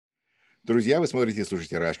Друзья, вы смотрите и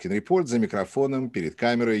слушаете Рашкин Репорт. За микрофоном перед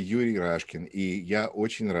камерой Юрий Рашкин. И я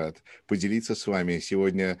очень рад поделиться с вами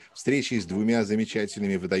сегодня встречей с двумя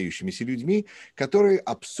замечательными, выдающимися людьми, которые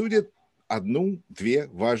обсудят одну-две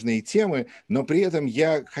важные темы, но при этом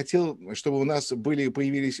я хотел, чтобы у нас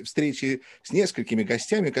появились встречи с несколькими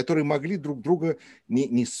гостями, которые могли друг друга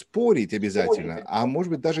не спорить обязательно, а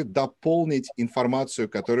может быть даже дополнить информацию,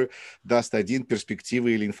 которую даст один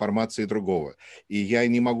перспективы или информации другого. И я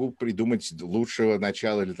не могу придумать лучшего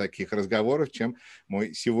начала для таких разговоров, чем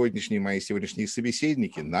мои сегодняшние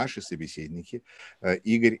собеседники, наши собеседники.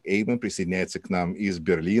 Игорь Эйман присоединяется к нам из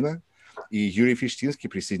Берлина, и Юрий Фиштинский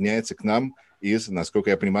присоединяется к нам из, насколько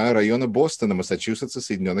я понимаю, района Бостона, Массачусетса,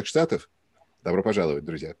 Соединенных Штатов. Добро пожаловать,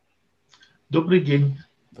 друзья. Добрый день.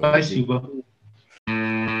 Добрый Спасибо.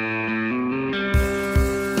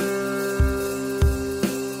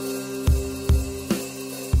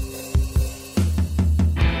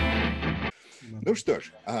 Ну что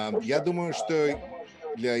ж, я думаю, что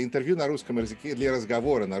для интервью на русском языке, для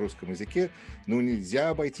разговора на русском языке, нельзя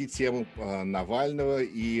обойти тему Навального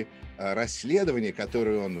и расследование,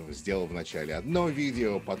 которое он сделал в начале. Одно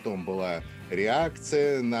видео, потом была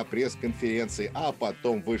реакция на пресс-конференции, а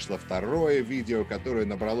потом вышло второе видео, которое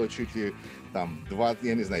набрало чуть ли там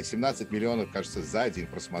 17 миллионов, кажется, за день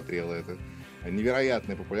просмотрело это.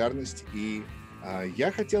 Невероятная популярность. И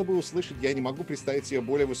я хотел бы услышать, я не могу представить себе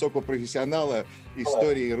более высокого профессионала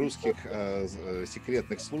истории русских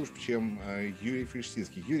секретных служб, чем Юрий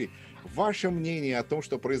Фиштинский. Юрий, ваше мнение о том,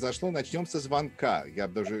 что произошло, начнем со звонка,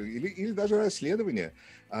 или даже расследования.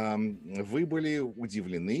 Вы были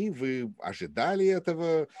удивлены, вы ожидали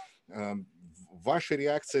этого? Ваша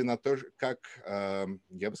реакция на то, как,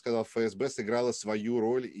 я бы сказал, ФСБ сыграла свою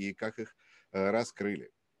роль и как их раскрыли?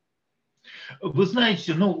 Вы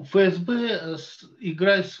знаете, ФСБ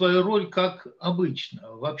играет свою роль как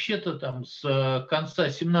обычно. Вообще-то там с конца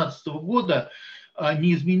 2017 года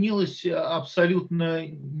не изменилось абсолютно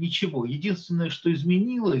ничего. Единственное, что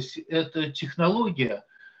изменилось, это технология,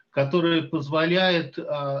 которая позволяет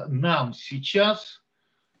нам сейчас,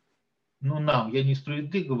 нам, я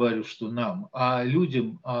несправедливо говорю, что нам, а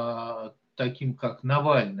людям, таким как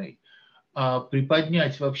Навальный,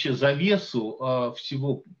 приподнять вообще завесу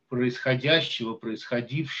всего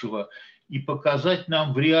происходившего и показать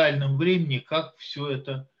нам в реальном времени, как все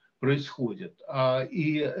это происходит.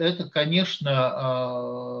 И это,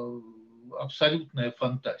 конечно, абсолютная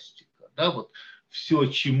фантастика. Да? Вот все,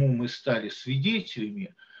 чему мы стали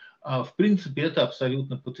свидетелями, в принципе, это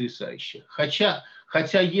абсолютно потрясающе. Хотя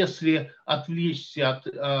если отвлечься от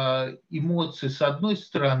эмоций с одной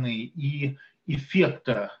стороны и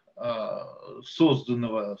эффекта,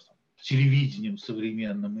 созданного телевидением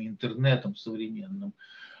современным и интернетом современным.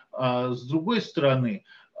 С другой стороны,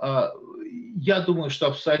 я думаю, что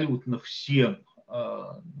абсолютно всем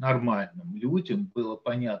нормальным людям было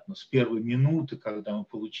понятно с первой минуты, когда мы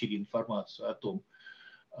получили информацию о том,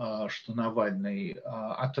 что Навальный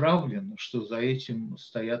отравлен, что за этим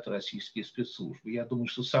стоят российские спецслужбы. Я думаю,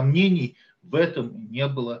 что сомнений в этом не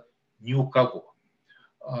было ни у кого.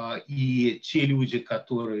 И те люди,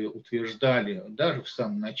 которые утверждали даже в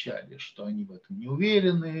самом начале, что они в этом не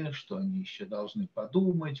уверены, что они еще должны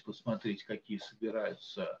подумать, посмотреть, какие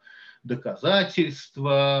собираются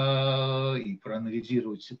доказательства и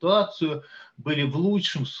проанализировать ситуацию, были в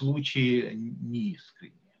лучшем случае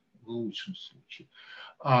неискренни. В лучшем случае.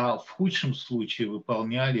 А в худшем случае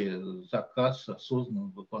выполняли заказ,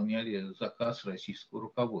 осознанно выполняли заказ российского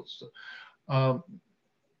руководства.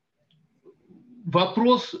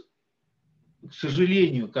 Вопрос, к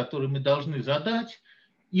сожалению, который мы должны задать,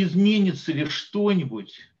 изменится ли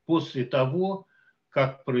что-нибудь после того,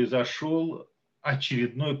 как произошел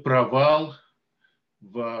очередной провал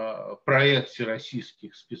в проекте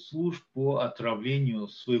российских спецслужб по отравлению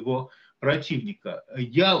своего противника.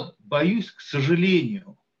 Я боюсь, к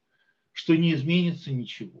сожалению, что не изменится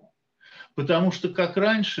ничего. Потому что, как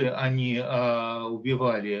раньше они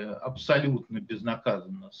убивали абсолютно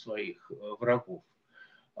безнаказанно своих врагов,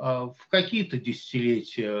 в какие-то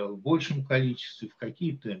десятилетия в большем количестве, в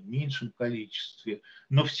какие-то в меньшем количестве,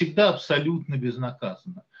 но всегда абсолютно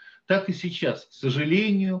безнаказанно. Так и сейчас, к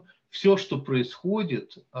сожалению, все, что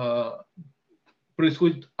происходит,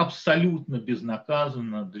 происходит абсолютно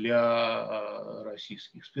безнаказанно для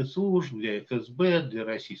российских спецслужб, для ФСБ, для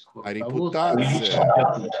российского руководства.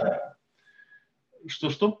 Репутация?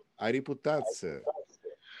 Что? А репутация?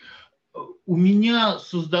 У меня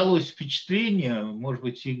создалось впечатление, может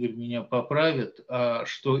быть, Игорь меня поправит,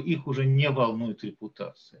 что их уже не волнует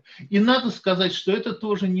репутация. И надо сказать, что это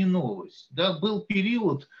тоже не новость. Да? Был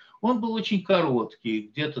период Он был очень короткий,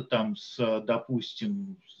 где-то там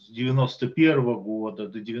допустим, с 91 года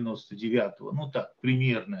до 99-го, ну так,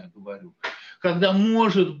 примерно я говорю, когда,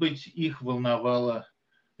 может быть, их волновала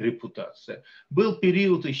репутация. Был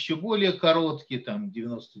период еще более короткий, там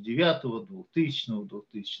 99-го, 2000-го,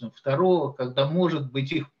 2002-го, когда, может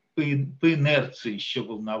быть, их по инерции еще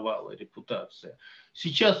волновала репутация.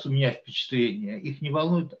 Сейчас у меня впечатление, их не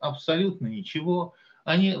волнует абсолютно ничего,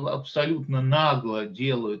 они абсолютно нагло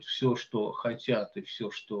делают все, что хотят, и все,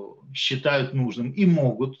 что считают нужным, и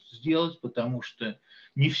могут сделать, потому что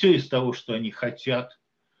не все из того, что они хотят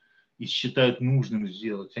и считают нужным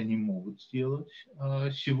сделать, они могут сделать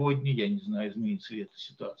сегодня. Я не знаю, изменится ли эта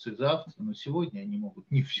ситуация завтра, но сегодня они могут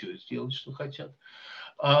не все сделать, что хотят.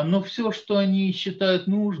 Но все, что они считают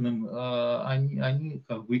нужным, они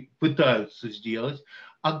как бы пытаются сделать.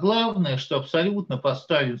 А главное, что абсолютно по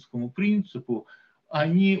сталинскому принципу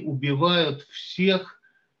они убивают всех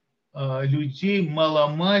людей,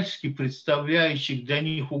 маломальски представляющих для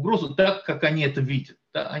них угрозу, так, как они это видят.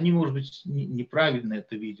 Да? Они, может быть, неправильно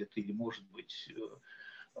это видят, или, может быть,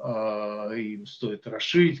 им стоит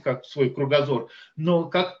расширить как свой кругозор. Но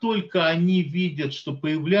как только они видят, что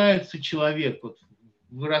появляется человек, вот,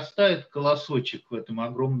 вырастает колосочек в этом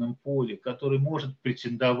огромном поле, который может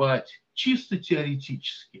претендовать чисто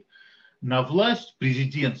теоретически на власть,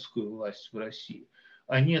 президентскую власть в России,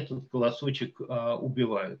 они этот колосочек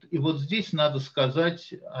убивают. И вот здесь, надо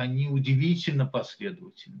сказать, они удивительно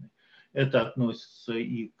последовательны. Это относится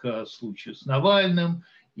и к случаю с Навальным,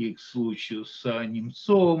 и к случаю с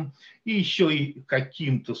Немцовым, и еще и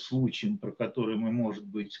каким-то случаем, про который мы, может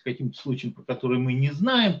быть, каким-то случаем, про который мы не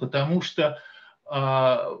знаем, потому что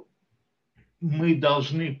мы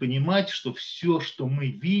должны понимать, что все, что мы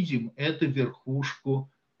видим, это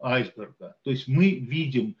верхушку айсберга. То есть мы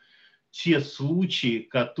видим те случаи,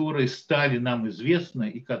 которые стали нам известны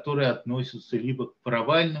и которые относятся либо к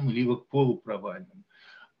провальным, либо к полупровальным.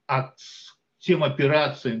 А к тем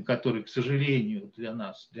операциям, которые, к сожалению, для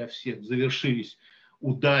нас, для всех завершились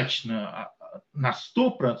удачно на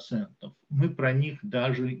 100%, мы про них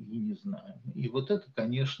даже и не знаем. И вот это,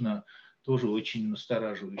 конечно, тоже очень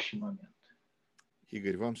настораживающий момент.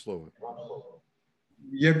 Игорь, вам слово.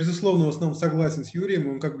 Я, безусловно, в основном согласен с Юрием.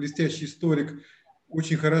 Он, как блестящий историк,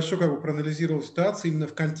 очень хорошо как бы проанализировал ситуацию именно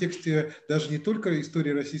в контексте даже не только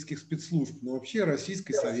истории российских спецслужб, но вообще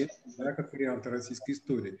российской, советской, да, как варианта российской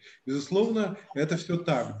истории. Безусловно, это все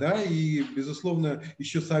так, да, и, безусловно,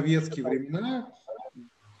 еще советские времена,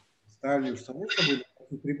 Сталин, уж само собой,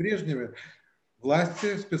 при Брежневе,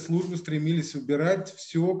 власти, спецслужбы стремились убирать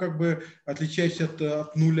все, как бы отличающееся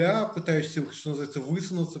от нуля, пытающиеся, что называется,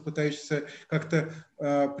 высунуться, пытающиеся как-то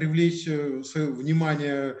привлечь свое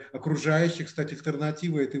внимание окружающих, стать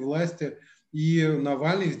альтернативой этой власти. И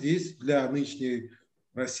Навальный здесь для нынешней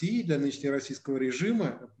России, для нынешнего российского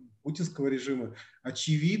режима, путинского режима,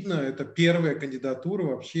 очевидно, это первая кандидатура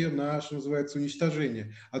вообще на, что называется,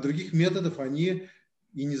 уничтожение. А других методов они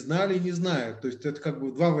и не знали, и не знают. То есть это как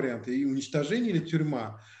бы два варианта. И уничтожение или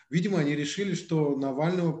тюрьма. Видимо, они решили, что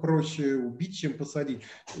Навального проще убить, чем посадить.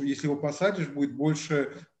 Если его посадишь, будет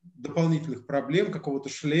больше дополнительных проблем, какого-то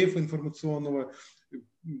шлейфа информационного.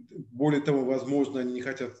 Более того, возможно, они не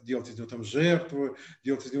хотят делать из него там жертву,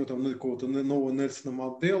 делать из него там какого-то нового Нельсона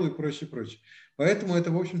Манделу и прочее, прочее. Поэтому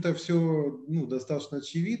это, в общем-то, все достаточно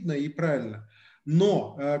очевидно и правильно.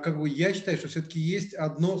 Но как бы я считаю, что все-таки есть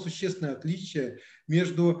одно существенное отличие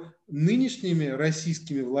между нынешними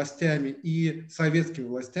российскими властями и советскими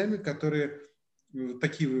властями, которые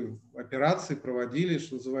такие операции проводили,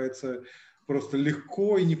 что называется, просто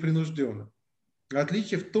легко и непринужденно.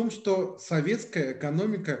 Отличие в том, что советская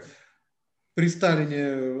экономика при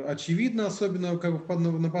Сталине очевидно, особенно как бы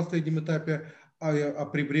на последнем этапе, а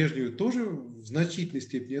при Брежневе тоже в значительной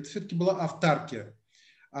степени, это все-таки была автаркия.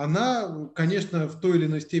 Она, конечно, в той или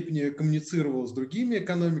иной степени коммуницировала с другими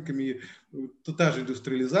экономиками. Та же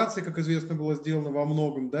индустриализация, как известно, была сделана во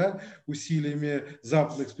многом, да, усилиями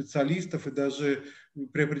западных специалистов и даже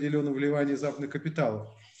при определенном вливании западных капиталов.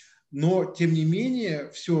 Но, тем не менее,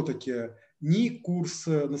 все-таки ни курс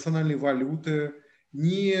национальной валюты,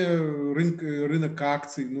 ни рынок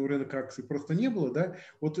акций, рынок акций просто не было, да,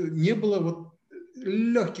 вот не было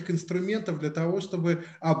легких инструментов для того, чтобы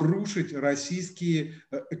обрушить российскую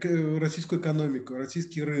экономику,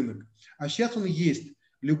 российский рынок. А сейчас он есть.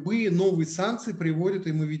 Любые новые санкции приводят,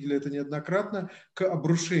 и мы видели это неоднократно, к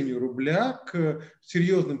обрушению рубля, к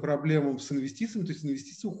серьезным проблемам с инвестициями. То есть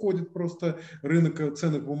инвестиции уходят просто, рынок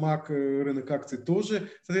ценных бумаг, рынок акций тоже,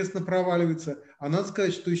 соответственно, проваливается. А надо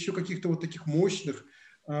сказать, что еще каких-то вот таких мощных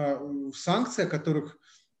санкций, о которых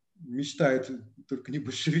мечтает только не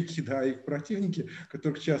большевики, да, а их противники,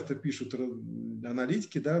 которых часто пишут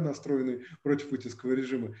аналитики, да, настроенные против путинского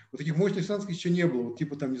режима. Вот таких мощных санкций еще не было. Вот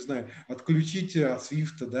типа там, не знаю, отключить от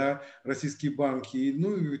SWIFT, да, российские банки,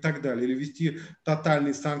 ну и так далее. Или ввести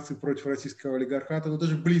тотальные санкции против российского олигархата. Но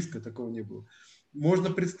даже близко такого не было.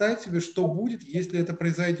 Можно представить себе, что будет, если это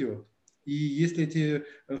произойдет. И если эти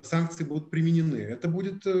санкции будут применены, это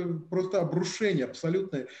будет просто обрушение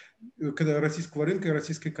абсолютное российского рынка и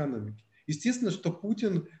российской экономики. Естественно, что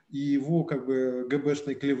Путин и его как бы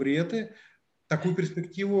ГБшные клевреты такую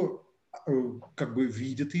перспективу как бы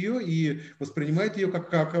видят ее и воспринимают ее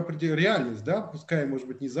как реальность, да, пускай, может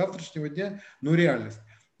быть, не завтрашнего дня, но реальность.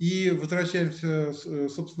 И возвращаемся,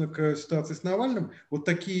 собственно, к ситуации с Навальным. Вот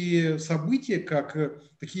такие события, как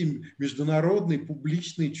такие международные,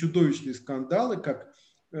 публичные, чудовищные скандалы, как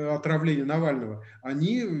отравление Навального,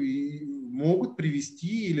 они могут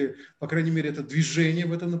привести, или, по крайней мере, это движение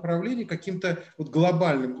в этом направлении, к каким-то вот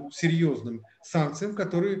глобальным, серьезным санкциям,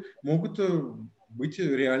 которые могут быть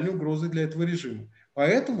реальной угрозой для этого режима.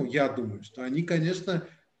 Поэтому я думаю, что они, конечно,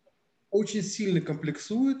 очень сильно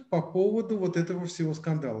комплексуют по поводу вот этого всего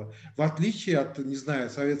скандала. В отличие от, не знаю,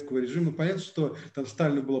 советского режима, понятно, что там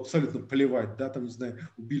Сталину было абсолютно плевать, да, там, не знаю,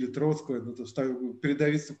 убили Троцкого,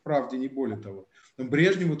 передавиться в правде, не более того. Там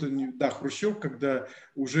Брежневу, да, Хрущев, когда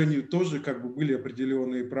уже тоже как бы были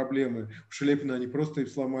определенные проблемы, у Шелепина они просто их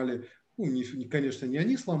сломали. Ну, конечно, не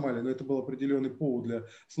они сломали, но это был определенный повод для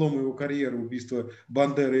слома его карьеры, убийства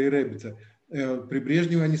Бандеры и Реббита. При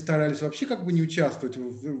Брежневе они старались вообще как бы не участвовать,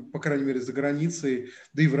 по крайней мере, за границей,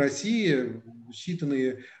 да и в России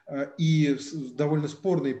считанные и довольно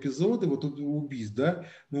спорные эпизоды вот убийств, да,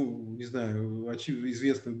 ну, не знаю,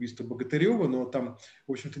 известное убийство Богатырева, но там,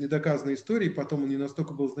 в общем-то, недоказанная история, и потом он не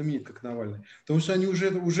настолько был знаменит, как Навальный. Потому что они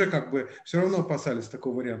уже как бы все равно опасались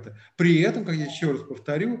такого варианта. При этом, как я еще раз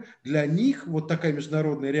повторю, для них вот такая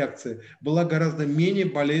международная реакция была гораздо менее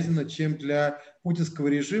болезненна, чем для путинского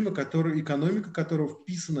режима, экономика которого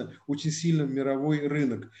вписана очень сильно в мировой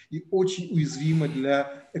рынок и очень уязвима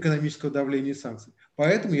для экономического давления и санкций.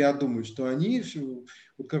 Поэтому я думаю, что они,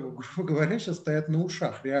 вот как бы, грубо говоря, сейчас стоят на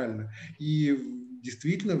ушах реально и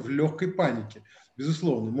действительно в легкой панике.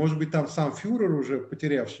 Безусловно, может быть, там сам фюрер, уже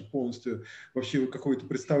потерявший полностью вообще какое-то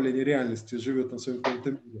представление реальности, живет на своем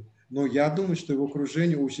каком-то мире. Но я думаю, что его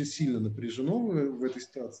окружение очень сильно напряжено в этой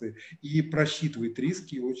ситуации и просчитывает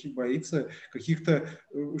риски, и очень боится каких-то,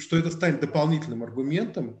 что это станет дополнительным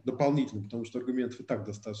аргументом, потому что аргументов и так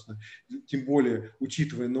достаточно, тем более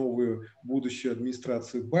учитывая новую будущую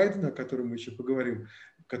администрацию Байдена, о которой мы еще поговорим,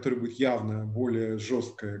 которая будет явно более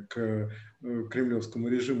жесткая к кремлевскому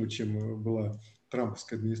режиму, чем была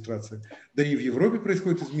трамповская администрация. Да и в Европе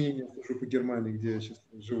происходят изменения, уже по Германии, где я сейчас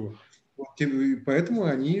живу. Поэтому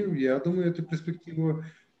они, я думаю, эту перспективу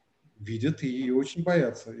видят и очень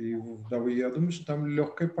боятся. И я думаю, что там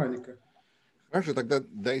легкая паника. Хорошо, тогда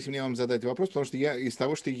дайте мне вам задать вопрос, потому что из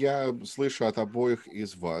того, что я слышу от обоих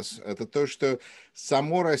из вас, это то, что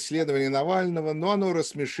само расследование Навального, ну, оно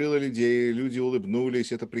рассмешило людей, люди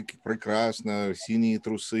улыбнулись, это прекрасно, синие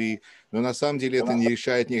трусы, но на самом деле это не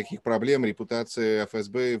решает никаких проблем, репутация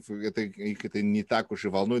ФСБ, их это не так уж и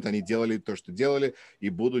волнует, они делали то, что делали, и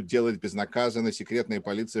будут делать безнаказанно, секретная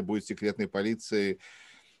полиция будет секретной полицией,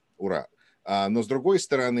 ура. Но, с другой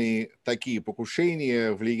стороны, такие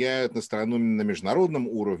покушения влияют на страну на международном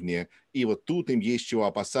уровне, и вот тут им есть чего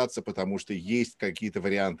опасаться, потому что есть какие-то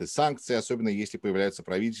варианты санкций, особенно если появляются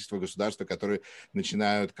правительства, государства, которые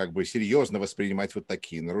начинают как бы серьезно воспринимать вот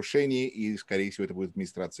такие нарушения, и, скорее всего, это будет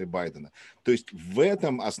администрация Байдена. То есть в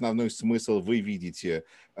этом основной смысл вы видите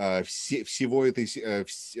всего этой,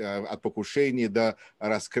 от покушения до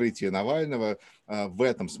раскрытия Навального, в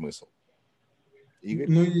этом смысл. Игорь?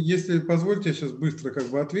 Ну, если позвольте, я сейчас быстро как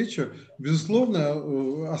бы отвечу.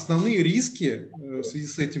 Безусловно, основные риски в связи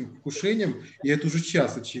с этим покушением, и это уже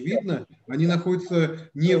сейчас очевидно, они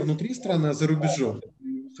находятся не внутри страны, а за рубежом.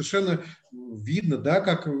 Совершенно видно, да,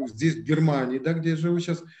 как здесь в Германии, да, где я живу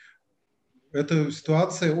сейчас, эта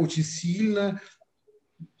ситуация очень сильно,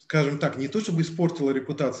 скажем так, не то чтобы испортила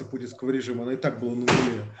репутацию путинского режима, она и так была на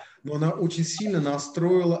нуле, но она очень сильно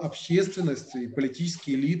настроила общественность и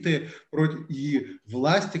политические элиты и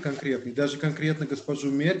власти конкретно, и даже конкретно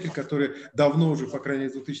госпожу Меркель, которая давно уже, по крайней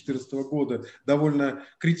мере, с 2014 года довольно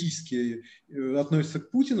критически относится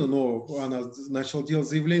к Путину, но она начала делать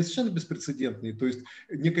заявления совершенно беспрецедентные, то есть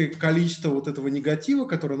некое количество вот этого негатива,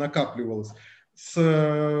 которое накапливалось с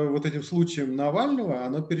вот этим случаем Навального,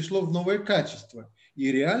 оно перешло в новое качество.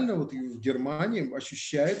 И реально вот в Германии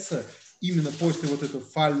ощущается именно после вот этого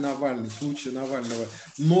фаль Навальный, случая Навального,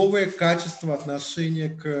 новое качество отношения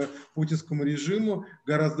к путинскому режиму,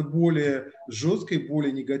 гораздо более жесткое,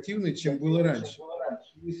 более негативное, чем было раньше.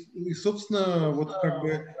 И собственно, вот как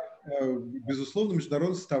бы, безусловно,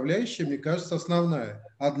 международная составляющая, мне кажется, основная.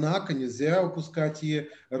 Однако нельзя упускать и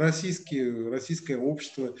российское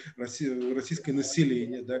общество, российское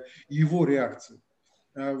население, да, и его реакцию.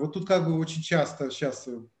 Вот тут как бы очень часто сейчас,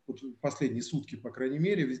 вот последние сутки, по крайней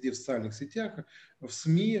мере, везде в социальных сетях, в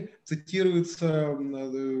СМИ цитируются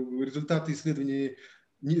результаты исследований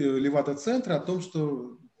Левада-центра о том,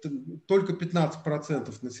 что только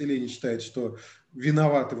 15% населения считает, что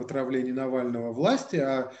виноваты в отравлении Навального власти,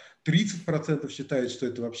 а 30% считает, что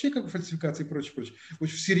это вообще как бы фальсификация и прочее, прочее. В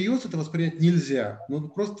общем, всерьез это воспринять нельзя. Ну,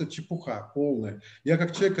 просто чепуха полная. Я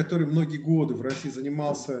как человек, который многие годы в России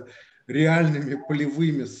занимался реальными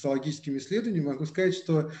полевыми социологическими исследованиями, могу сказать,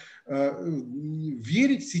 что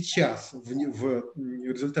верить сейчас в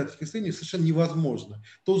результаты этих исследований совершенно невозможно.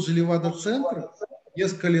 Тот же Левада-центр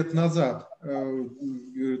несколько лет назад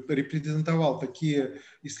репрезентовал такие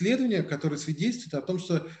исследования, которые свидетельствуют о том,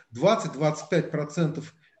 что 20-25%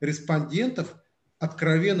 респондентов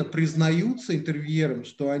откровенно признаются интервьюерам,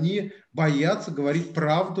 что они боятся говорить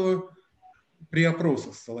правду при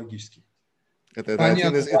опросах социологических. Это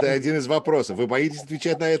один из вопросов. Вы боитесь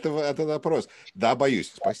отвечать на этот вопрос? Да,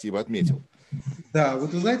 боюсь. Спасибо, отметил. Да,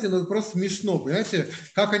 вот вы знаете, ну, просто смешно, понимаете,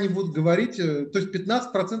 как они будут говорить, то есть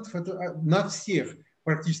 15% это на всех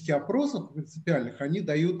практически опросах принципиальных, они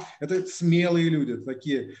дают, это смелые люди,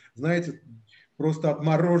 такие, знаете, просто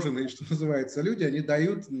отмороженные, что называется, люди, они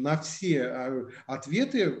дают на все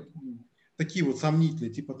ответы, такие вот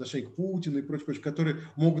сомнительные, типа отношения к Путину и прочее, которые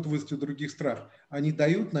могут вызвать у других страх, они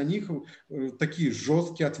дают на них такие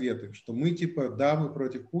жесткие ответы, что мы типа, да, мы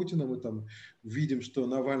против Путина, мы там видим, что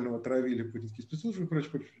Навального отравили путинские спецслужбы и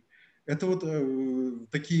прочее. Это вот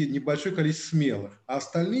такие небольшое количество смелых. А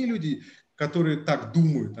остальные люди, которые так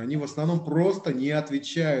думают, они в основном просто не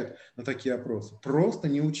отвечают на такие опросы, просто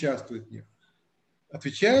не участвуют в них.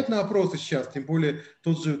 Отвечают на опросы сейчас, тем более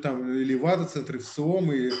тот же там Левада-центр,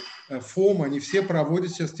 ФСОМ и ФОМ, они все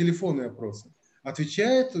проводят сейчас телефонные опросы.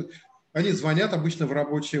 Отвечают, они звонят обычно в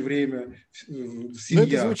рабочее время, в семья. Но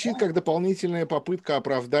это звучит как дополнительная попытка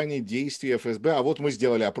оправдания действий ФСБ. А вот мы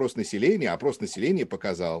сделали опрос населения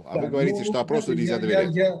показал, а да, вы говорите, что опросу нельзя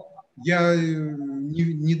доверять. Я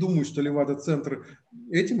не думаю, что Левада-центр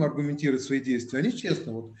этим аргументирует свои действия. Они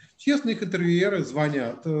честно их интервьюеры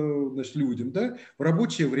звонят, значит, людям, да, в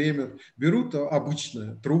рабочее время, берут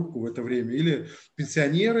обычно трубку в это время, или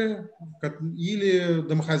пенсионеры, или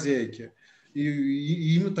домохозяйки,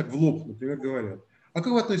 и им так в лоб, например, говорят: а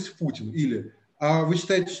как вы относитесь к Путину? Или: а вы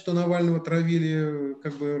считаете, что Навального травили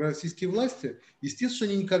как бы российские власти?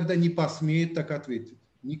 Естественно, они никогда не посмеют так ответить.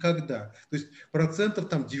 Никогда. То есть процентов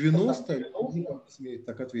там 90 не посмеют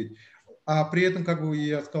так ответить. А при этом, как бы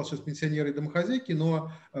я сказал сейчас, пенсионеры и домохозяйки,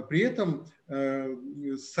 но при этом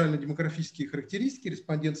социально-демографические характеристики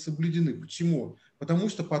респондентов соблюдены. Почему? Потому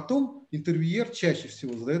что потом интервьюер чаще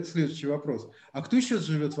всего задает следующий вопрос: а кто еще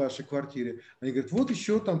живет в вашей квартире? Они говорят: вот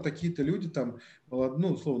еще там такие-то люди, там, ну,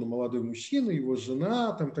 условно, молодой мужчина, его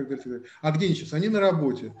жена, там, так далее, так далее. А где они сейчас? Они на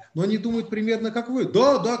работе. Но они думают примерно как вы.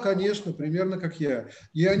 Да, конечно, примерно как я.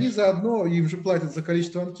 И они заодно, им же платят за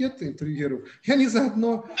количество анкет интервьюеров, и они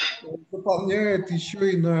заодно заполняют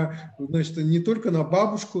еще и на, значит, не только на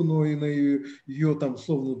бабушку, но и на ее там,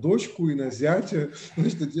 условно, дочку, и на зятя,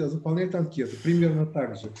 значит, заполняют анкеты. Примерно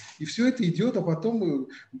так же. И все это идет, а потом,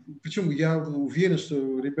 причем я уверен,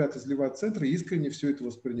 что ребята из Левада-центра искренне все это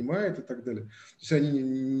воспринимают и так далее. То есть они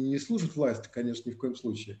не служат власти, конечно, ни в коем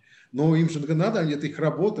случае. Но им же надо, это их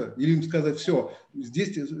работа, или им сказать: все,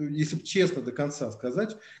 здесь, если честно до конца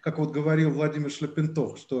сказать, как вот говорил Владимир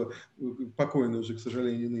Шлепентов, что покойный уже, к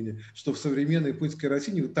сожалению, ныне, что в современной путинской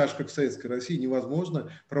России, так же, как в советской России,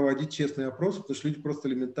 невозможно проводить честные опросы, потому что люди просто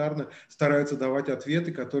элементарно стараются давать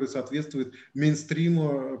ответы, которые соответствуют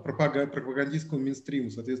мейнстриму, пропагандистскому мейнстриму,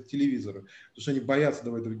 соответственно, телевизору, потому что они боятся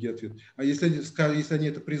давать другие ответы. А если они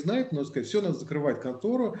это признают, надо сказать: все, надо закрывать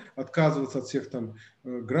контору, отказываться от всех там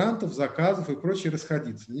грантов, заказов и прочее,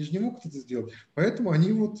 расходиться. Они же не могут это сделать. Поэтому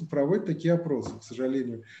они вот проводят такие опросы, к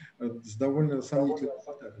сожалению, с довольно сомнительным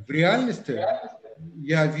результатом. В реальности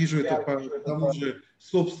я вижу это по тому же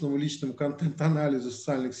собственному личному контент-анализу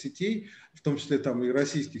социальных сетей, в том числе там и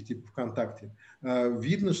российских типа ВКонтакте.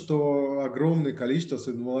 Видно, что огромное количество,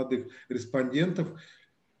 особенно молодых респондентов,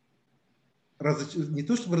 не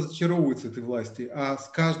то чтобы разочаровывается этой власти, а с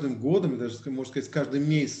каждым годом, даже, можно сказать, с каждым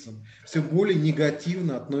месяцем все более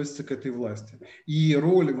негативно относится к этой власти. И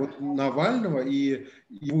роль вот Навального и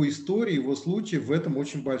его истории, его случаи в этом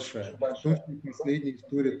очень большая. В том числе последняя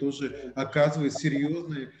история тоже оказывает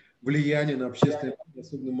серьезное влияние на общественное мнение,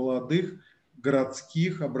 особенно молодых,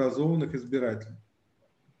 городских, образованных избирателей.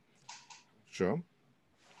 Хорошо.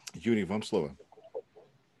 Юрий, вам слово.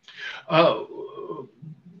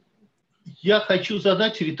 Я хочу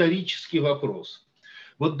задать риторический вопрос.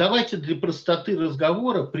 Вот давайте для простоты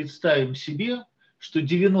разговора представим себе, что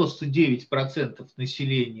 99%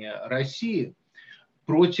 населения России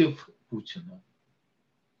против Путина.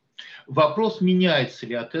 Вопрос, меняется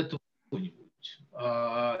ли от этого что-нибудь.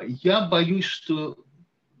 Я боюсь,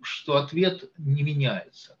 что ответ не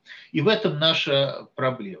меняется. И в этом наша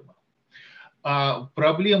проблема. А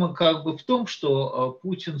проблема как бы в том, что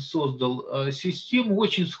Путин создал систему,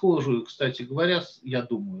 очень схожую, кстати говоря, я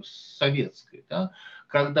думаю, с советской, да,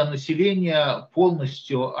 когда население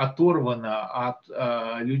полностью оторвано от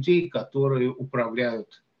людей, которые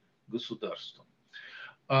управляют государством.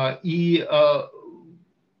 И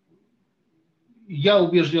я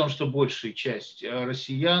убежден, что большая часть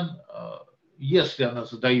россиян, если она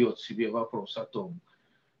задает себе вопрос о том,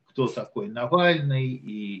 кто такой Навальный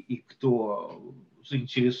и кто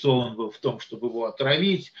заинтересован в том, чтобы его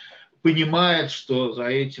отравить, понимает, что за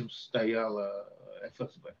этим стояла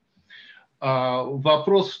ФСБ.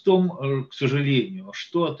 Вопрос в том, к сожалению,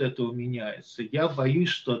 что от этого меняется. Я боюсь,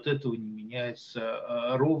 что от этого не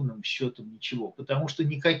меняется ровным счетом ничего, потому что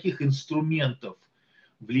никаких инструментов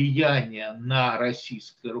влияния на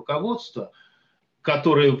российское руководство,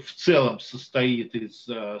 которое в целом состоит из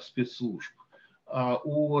спецслужб,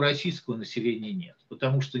 у российского населения нет,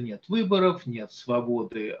 потому что нет выборов, нет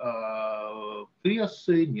свободы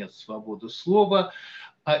прессы, нет свободы слова,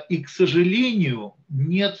 и, к сожалению,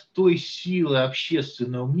 нет той силы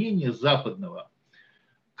общественного мнения западного,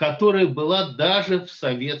 которая была даже в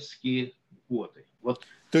советские годы. Вот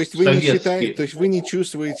то есть вы не считаете, то есть вы не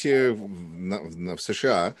чувствуете в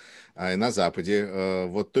США и на Западе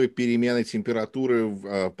вот той перемены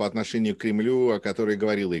температуры по отношению к Кремлю, о которой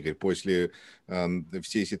говорил Игорь, после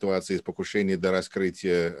всей ситуации с покушением до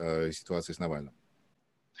раскрытия ситуации с Навальным?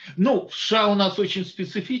 Ну, в США у нас очень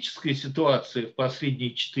специфическая ситуация в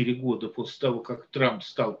последние 4 года после того, как Трамп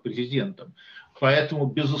стал президентом. Поэтому,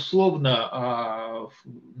 безусловно,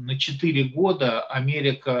 на 4 года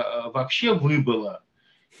Америка вообще выбыла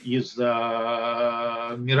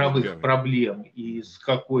из-за мировых проблем, из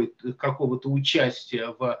какого-то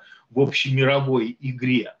участия в общемировой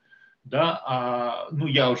игре. Да? Ну,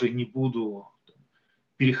 я уже не буду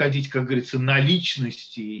переходить, как говорится, на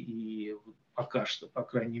личности и пока что, по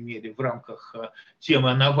крайней мере, в рамках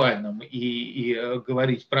темы о Навальном и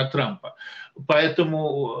говорить про Трампа.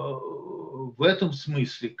 Поэтому в этом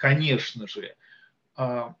смысле, конечно же,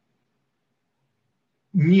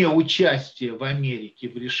 неучастие в Америке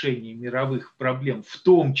в решении мировых проблем, в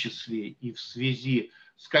том числе и в связи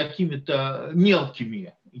с какими-то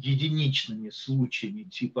мелкими единичными случаями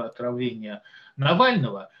типа отравления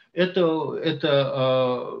Навального,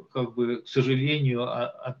 это как бы, к сожалению,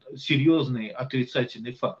 серьезный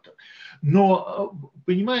отрицательный фактор. Но,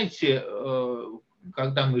 понимаете,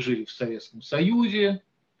 когда мы жили в Советском Союзе,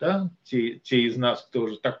 да, те из нас, кто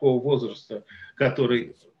уже такого возраста,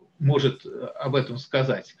 который может об этом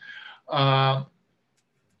сказать, то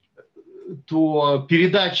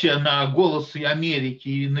передача на «Голос Америки»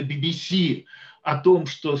 и на BBC о том,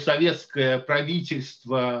 что советское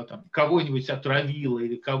правительство кого-нибудь отравило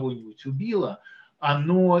или кого-нибудь убило,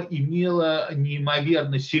 оно имело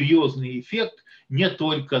неимоверно серьезный эффект не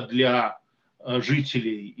только для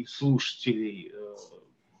жителей и слушателей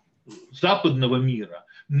западного мира,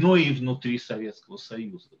 но и внутри Советского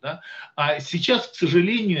Союза. Да? А сейчас, к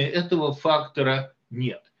сожалению, этого фактора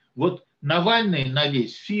нет. Вот Навальный на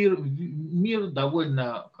весь мир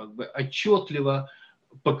довольно как бы отчетливо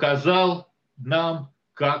показал нам,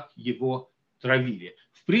 как его травили.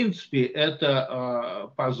 В принципе,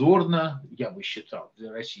 это позорно, я бы считал,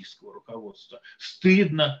 для российского руководства,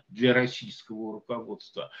 стыдно для российского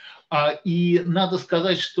руководства. И надо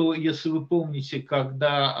сказать, что, если вы помните,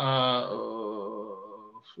 когда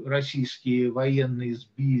российские военные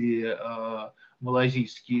сбили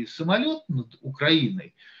малазийский самолет над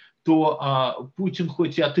Украиной, то Путин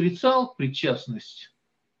хоть и отрицал причастность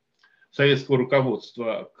советского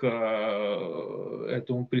руководства к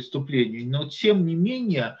этому преступлению, но тем не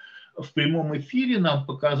менее в прямом эфире нам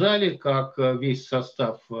показали, как весь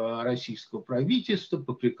состав российского правительства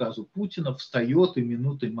по приказу Путина встает и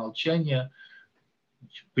минутой молчания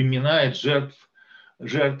поминает жертв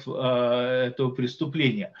жертв этого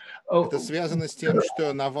преступления. Это связано с тем,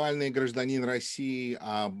 что Навальный гражданин России,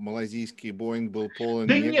 а малазийский Боинг был полон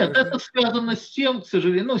Да неграждан? нет, это связано с тем, к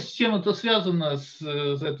сожалению, ну, с чем это связано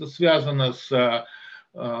с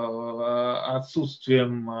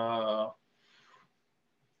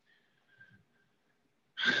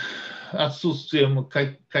отсутствием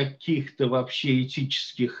каких-то вообще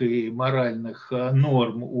этических и моральных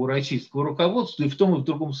норм у российского руководства и в том и в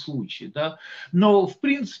другом случае. Да? Но, в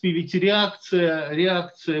принципе, ведь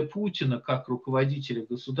реакция Путина как руководителя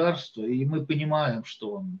государства, и мы понимаем,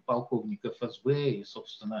 что он полковник ФСБ, и,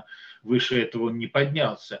 собственно, выше этого он не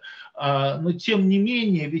поднялся, но, тем не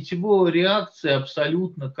менее, ведь его реакция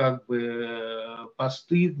абсолютно как бы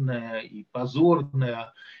постыдная и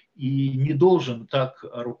позорная, и не должен так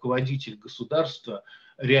руководитель государства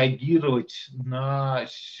реагировать на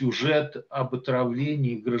сюжет об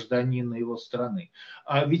отравлении гражданина его страны.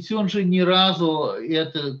 А ведь он же ни разу,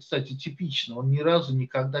 это, кстати, типично, он ни разу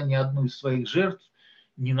никогда ни одну из своих жертв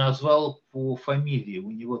не назвал по фамилии.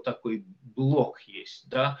 У него такой блок есть,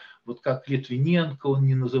 да, вот как Литвиненко он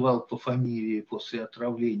не называл по фамилии после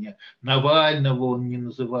отравления, Навального он не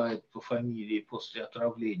называет по фамилии после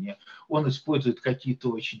отравления, он использует какие-то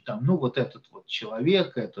очень там, ну вот этот вот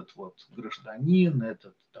человек, этот вот гражданин,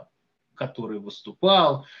 этот там, который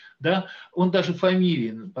выступал, да, он даже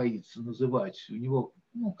фамилии боится называть, у него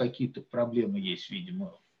ну, какие-то проблемы есть,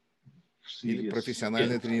 видимо, или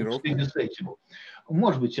профессиональная тренировка? с этим.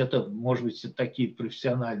 Может быть, это такие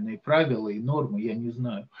профессиональные правила и нормы, я не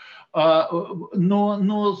знаю.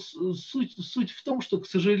 Но суть в том, что, к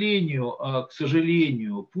сожалению,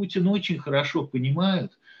 Путин очень хорошо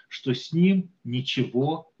понимает, что с ним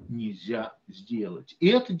ничего нельзя сделать. И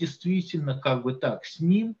это действительно как бы так, с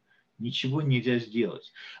ним ничего нельзя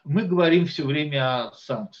сделать. Мы говорим все время о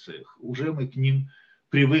санкциях, уже мы к ним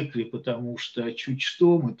привыкли, потому что чуть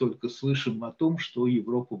что мы только слышим о том, что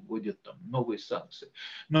Европа вводит там новые санкции.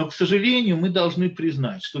 Но, к сожалению, мы должны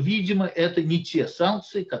признать, что, видимо, это не те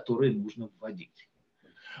санкции, которые нужно вводить.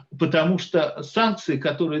 Потому что санкции,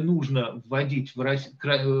 которые нужно вводить в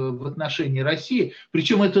отношении России,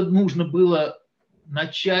 причем это нужно было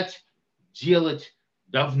начать делать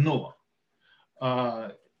давно,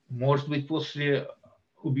 может быть, после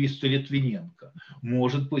убийства Литвиненко,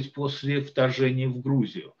 может быть, после вторжения в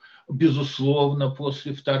Грузию, безусловно,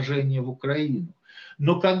 после вторжения в Украину.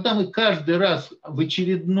 Но когда мы каждый раз в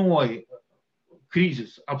очередной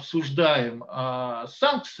кризис обсуждаем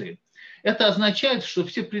санкции, это означает, что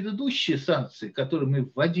все предыдущие санкции, которые мы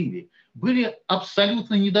вводили, были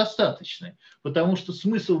абсолютно недостаточны, потому что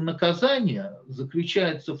смысл наказания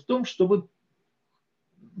заключается в том, чтобы,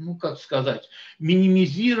 ну, как сказать,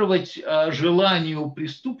 минимизировать желание у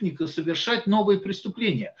преступника совершать новые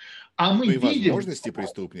преступления. А мы видим... возможности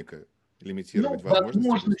преступника, лимитировать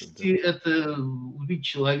возможности это убить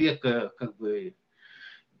человека как бы...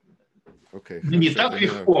 не так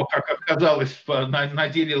легко, как оказалось на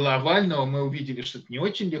деле Навального. Мы увидели, что это не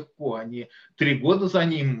очень легко. Они 3 года за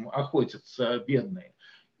ним охотятся, бедные.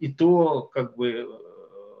 И то как бы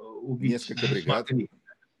убить несколько бригад. Смогли.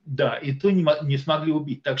 Да, и то не смогли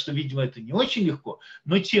убить. Так что, видимо, это не очень легко.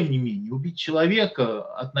 Но, тем не менее, убить человека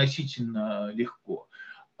относительно легко.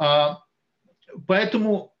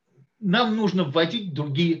 Поэтому нам нужно вводить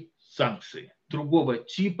другие санкции. Другого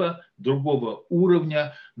типа, другого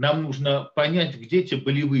уровня. Нам нужно понять, где те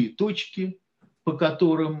болевые точки, по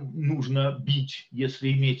которым нужно бить,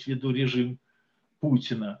 если иметь в виду режим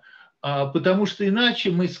Путина. Потому что иначе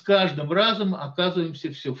мы с каждым разом оказываемся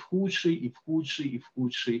все в худшей и в худшей и в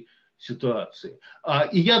худшей ситуации.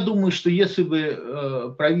 И я думаю, что если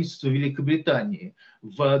бы правительство Великобритании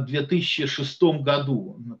в 2006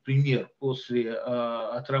 году, например, после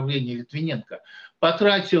отравления Литвиненко,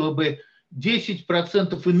 потратило бы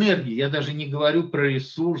 10% энергии, я даже не говорю про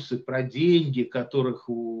ресурсы, про деньги, которых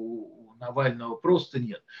у Навального просто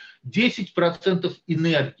нет, 10%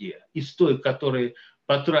 энергии из той, которой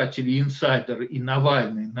потратили инсайдеры и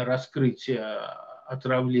Навальный на раскрытие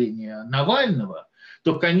отравления Навального,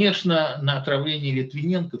 то, конечно, на отравлении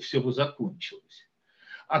Литвиненко все бы закончилось.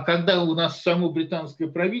 А когда у нас само британское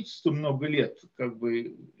правительство много лет как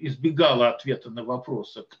бы избегало ответа на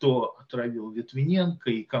вопросы, кто отравил Литвиненко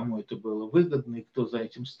и кому это было выгодно, и кто за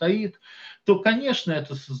этим стоит, то, конечно,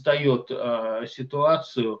 это создает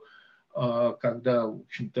ситуацию, когда, в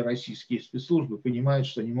общем-то, российские спецслужбы понимают,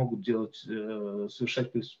 что они могут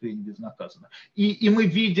совершать преступления безнаказанно. И мы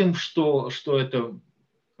видим, что это,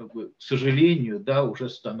 как бы, к сожалению, да, уже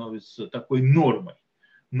становится такой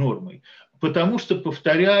нормой. Потому что,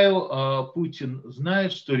 повторяю, Путин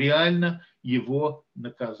знает, что реально его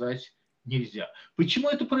наказать нельзя. Почему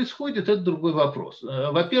это происходит, это другой вопрос.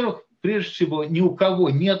 Во-первых, прежде всего, ни у кого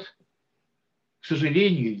нет, к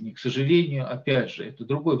сожалению или не к сожалению, опять же, это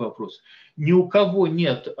другой вопрос, ни у кого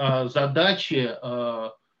нет задачи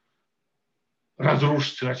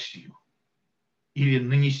разрушить Россию или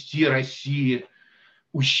нанести России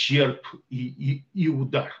ущерб и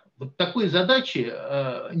удар. Вот такой задачи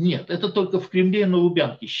нет. Это только в Кремле на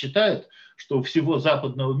Лубянке считают, что у всего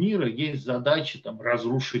западного мира есть задача там,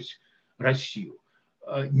 разрушить Россию.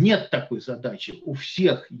 Нет такой задачи. У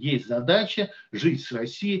всех есть задача жить с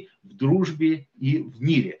Россией в дружбе и в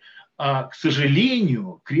мире. А, к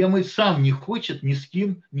сожалению, Кремль сам не хочет ни с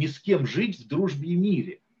кем жить в дружбе и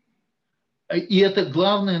мире. И это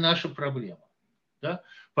главная наша проблема. Да?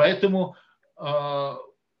 Поэтому,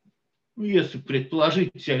 если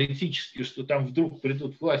предположить теоретически, что там вдруг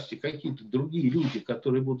придут к власти какие-то другие люди,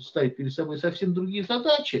 которые будут ставить перед собой совсем другие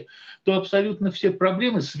задачи, то абсолютно все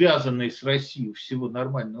проблемы, связанные с Россией всего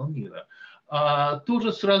нормального мира,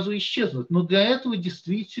 тоже сразу исчезнут. Но для этого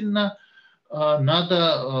действительно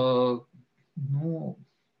надо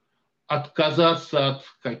отказаться от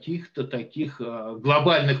каких-то таких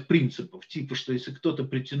глобальных принципов, типа, что если кто-то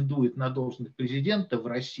претендует на должность президента в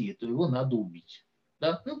России, то его надо убить.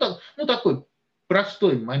 Да? Такой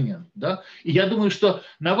простой момент. Да? И я думаю, что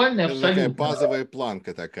Навальный абсолютно... Такая базовая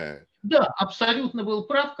планка такая. Да, абсолютно был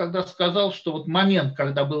прав, когда сказал, что вот момент,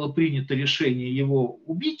 когда было принято решение его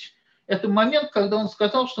убить, это момент, когда он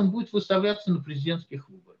сказал, что он будет выставляться на президентских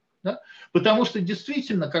выборах. Да? Потому что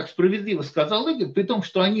действительно, как справедливо сказал Игорь, при том,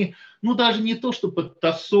 что они, даже не то, что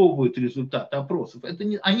подтасовывают результаты опросов,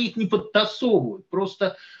 они их не подтасовывают,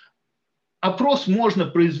 просто опрос можно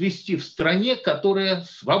произвести в стране, которая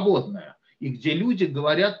свободная, и где люди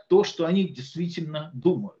говорят то, что они действительно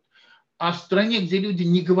думают. А в стране, где люди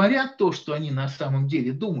не говорят то, что они на самом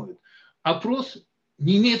деле думают, опрос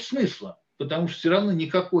не имеет смысла, потому что все равно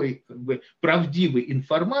никакой правдивой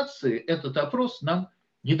информации этот опрос нам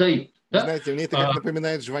не дают. Да? Знаете, мне это как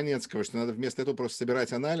напоминает Жванецкого, что надо вместо этого просто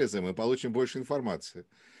собирать анализы, мы получим больше информации.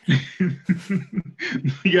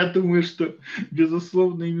 Я думаю, что,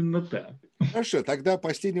 безусловно, именно так. Хорошо, тогда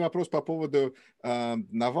последний вопрос по поводу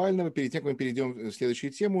Навального, перед тем, как мы перейдем в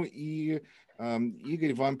следующую тему. И,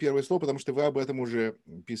 Игорь, вам первое слово, потому что вы об этом уже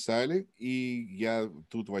писали, и я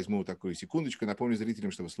тут возьму такую секундочку, напомню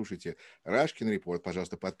зрителям, что вы слушаете Рашкин Репорт.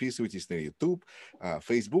 Пожалуйста, подписывайтесь на YouTube,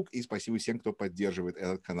 Facebook, и спасибо всем, кто поддерживает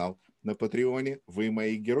этот канал на Патреоне. Вы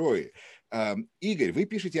мои герои. Игорь, вы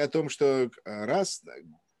пишете о том, что раз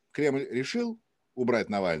Кремль решил убрать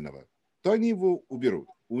Навального, то они его уберут.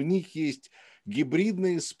 У них есть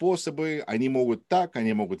гибридные способы, они могут так,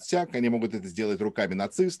 они могут сяк, они могут это сделать руками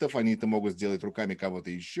нацистов, они это могут сделать руками кого-то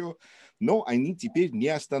еще, но они теперь не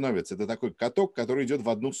остановятся. Это такой каток, который идет в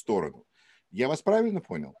одну сторону. Я вас правильно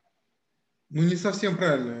понял? Не совсем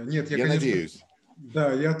правильно. Нет, я надеюсь.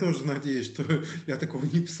 Да, я тоже надеюсь, что я такого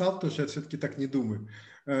не писал, потому что я все-таки так не думаю.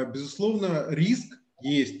 Безусловно, риск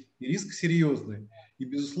есть, и риск серьезный. И,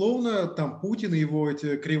 безусловно, там Путин и его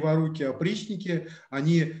эти криворукие опричники,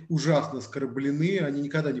 они ужасно оскорблены, они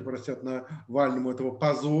никогда не простят Навальному этого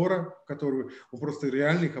позора, который он просто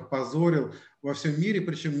реально их опозорил во всем мире,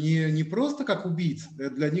 причем не просто как убийца,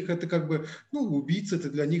 для них это убийца, это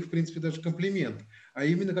для них, в принципе, даже комплимент, а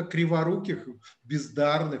именно как криворуких,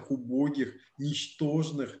 бездарных, убогих,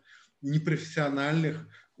 ничтожных, непрофессиональных,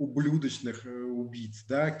 ублюдочных убийц,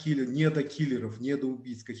 да, недокиллеров,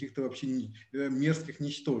 недоубийц, каких-то вообще мерзких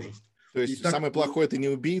ничтожеств. То есть самое плохое – это не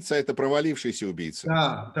убийца, это провалившийся убийца.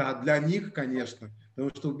 Да, для них, конечно, потому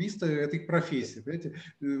что убийство – это их профессия. Понимаете?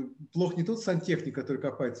 Плох не тот сантехник, который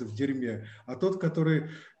копается в дерьме, а тот, который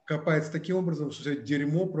копается таким образом, что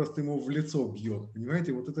дерьмо просто ему в лицо бьет.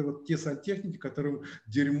 Понимаете, вот это вот те сантехники, которым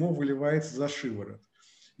дерьмо выливается за шиворот.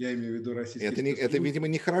 Я имею в виду российские. Это, видимо,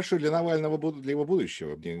 нехорошо для Навального, для его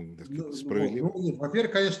будущего. Справедливо.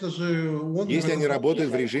 Во-первых, конечно же, если они работают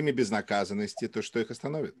в режиме безнаказанности, то что их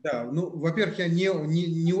остановит? Да, во-первых, я не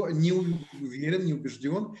уверен, не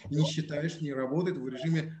убежден, не считаю, что не работает в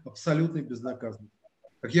режиме абсолютной безнаказанности.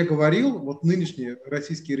 Как я говорил, вот нынешний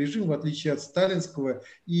российский режим, в отличие от сталинского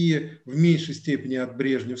и в меньшей степени от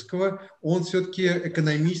брежневского, он все-таки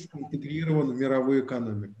экономически интегрирован в мировую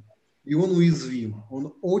экономику. И он уязвим,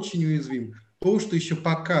 он очень уязвим. То, что еще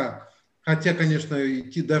пока, хотя, конечно,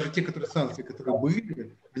 даже те санкции, которые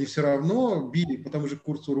были, они все равно били по тому же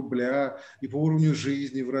курсу рубля, и по уровню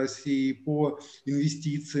жизни в России, и по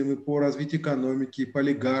инвестициям, и по развитию экономики, и по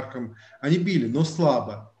олигархам. Они били, но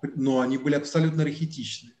слабо, но они были абсолютно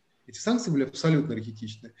рахитичны. Эти санкции были абсолютно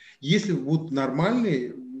рахитичны. Если будут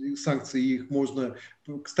нормальные, санкции, их можно...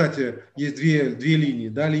 Кстати, есть две линии.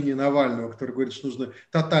 Да, линия Навального, которая говорит, что нужны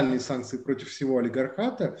тотальные санкции против всего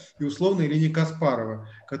олигархата, и условная линия Каспарова,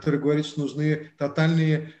 которая говорит, что нужны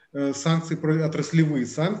тотальные санкции, отраслевые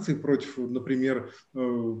санкции против, например,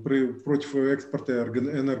 против экспорта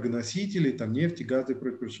энергоносителей, там, нефти, газа и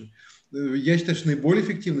прочее. Я считаю, что наиболее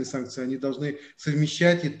эффективные санкции, они должны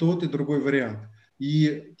совмещать и тот, и другой вариант.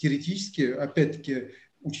 И теоретически, опять-таки,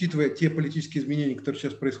 учитывая те политические изменения, которые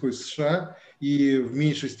сейчас происходят в США и в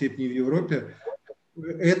меньшей степени в Европе,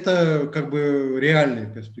 это как бы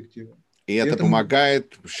реальная перспектива. И это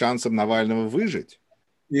помогает шансам Навального выжить?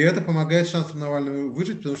 И это помогает шансам Навального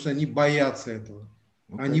выжить, потому что они боятся этого.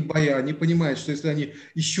 Они понимают, что если они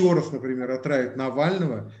еще раз, например, отравят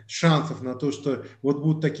Навального, шансов на то, что вот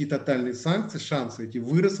будут такие тотальные санкции, шансы эти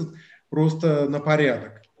вырастут просто на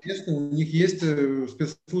порядок. Конечно, у них есть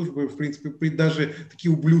спецслужбы, в принципе, даже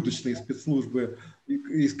такие ублюдочные спецслужбы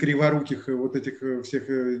из криворуких, вот этих всех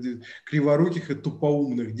криворуких и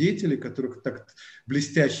тупоумных деятелей, которых так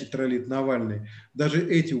блестяще троллит Навальный. Даже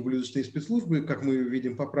эти ублюдочные спецслужбы, как мы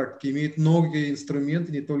видим по практике, имеют многие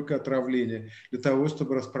инструменты, не только отравления, для того,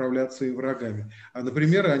 чтобы расправляться с своими врагами. А,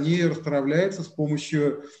 например, они расправляются с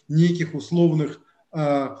помощью неких условных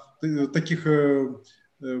таких...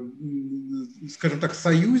 скажем так,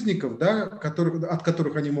 союзников, да, от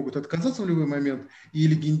которых они могут отказаться в любой момент и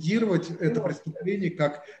легендировать это преступление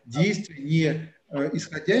как действие не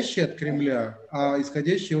исходящее от Кремля, а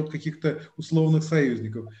исходящее от каких-то условных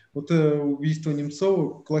союзников. Вот убийство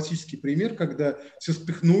Немцова – классический пример, когда все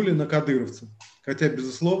спихнули на кадыровцев. Хотя,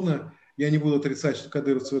 безусловно, я не буду отрицать, что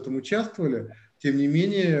кадыровцы в этом участвовали. Тем не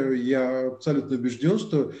менее, я абсолютно убежден,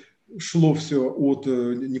 что шло все от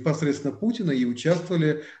непосредственно Путина, и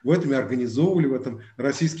участвовали в этом и организовывали в этом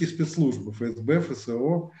российские спецслужбы, ФСБ,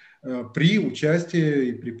 ФСО, при участии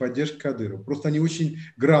и при поддержке Кадырова. Просто они очень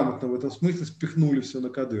грамотно в этом смысле спихнули все на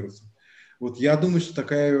кадыровцев. Вот я думаю, что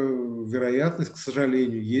такая вероятность, к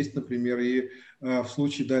сожалению, есть, например, и в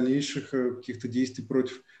случае дальнейших каких-то действий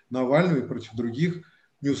против Навального и против других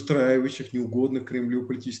не устраивающих, неугодных Кремлю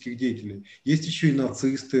политических деятелей. Есть еще и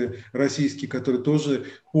нацисты российские, которые тоже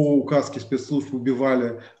по указке спецслужб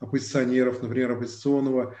убивали оппозиционеров, например,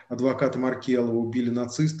 оппозиционного адвоката Маркелова убили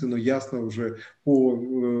нацисты, но ясно уже по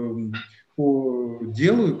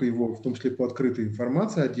делу его, в том числе по открытой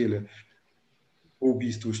информации о деле, по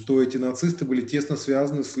убийству, что эти нацисты были тесно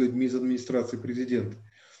связаны с людьми из администрации президента.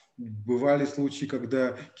 Бывали случаи,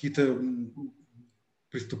 когда какие-то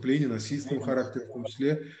преступления насильственного характера, в том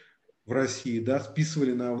числе в России, да,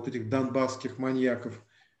 списывали на вот этих донбасских маньяков,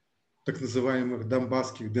 так называемых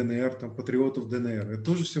донбасских ДНР, там, патриотов ДНР. Это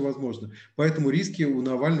тоже все возможно. Поэтому риски у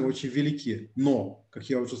Навального очень велики. Но, как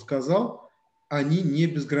я уже сказал, они не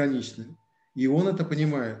безграничны. И он это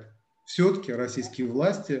понимает. Все-таки российские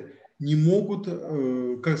власти не могут,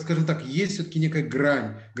 как, скажем так, есть все-таки некая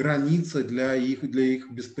граница для их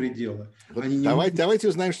беспредела. Вот давайте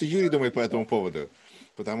узнаем, что Юрий думает по этому поводу.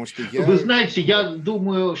 Потому что Вы знаете, я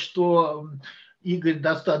думаю, что Игорь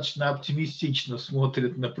достаточно оптимистично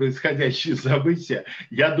смотрит на происходящие события.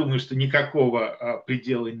 Я думаю, что никакого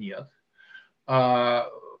предела нет.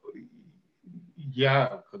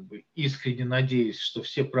 Я искренне надеюсь, что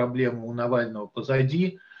все проблемы у Навального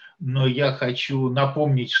позади, но я хочу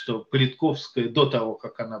напомнить, что Политковская до того,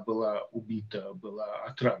 как она была убита, была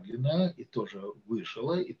отравлена и тоже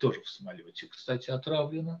выжила, и тоже в самолете, кстати,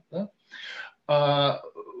 отравлена. Да?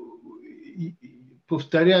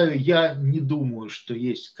 Повторяю, я не думаю, что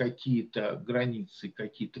есть какие-то границы,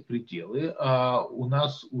 какие-то пределы. У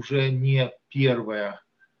нас уже не первое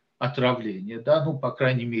отравление, да, ну, по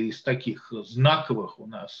крайней мере, из таких знаковых у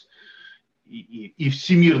нас и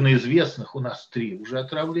всемирно известных у нас 3 уже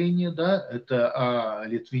отравления, да, это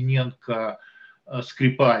Литвиненко,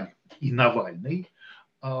 Скрипаль и Навальный.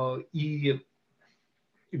 И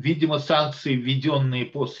видимо, санкции, введенные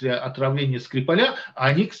после отравления Скрипаля,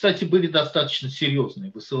 они, кстати, были достаточно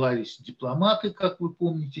серьезные. Высылались дипломаты, как вы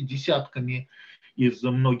помните, десятками из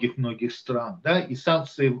многих-многих стран. Да? И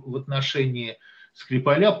санкции в отношении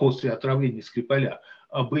Скрипаля после отравления Скрипаля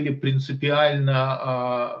были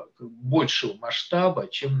принципиально большего масштаба,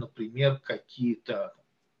 чем, например, какие-то,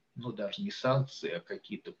 ну, даже не санкции, а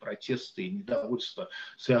какие-то протесты и недовольства,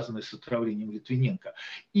 связанные с отравлением Литвиненко.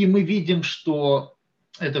 И мы видим, что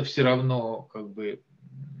это все равно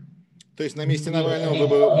То есть на месте Навального вы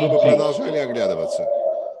бы продолжали оглядываться?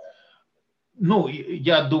 Ну,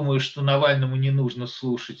 я думаю, что Навальному не нужно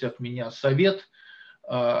слушать от меня совет.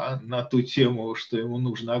 на ту тему, что ему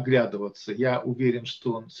нужно оглядываться. Я уверен,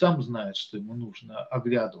 что он сам знает, что ему нужно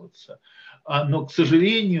оглядываться. Но, к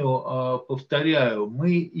сожалению, повторяю,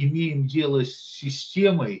 мы имеем дело с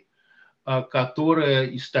системой, которая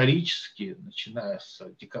исторически, начиная с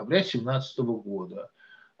декабря 2017 года,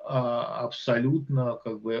 абсолютно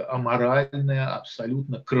как бы аморальная,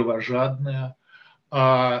 абсолютно кровожадная.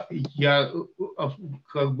 Я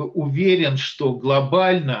как бы уверен, что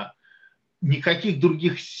глобально никаких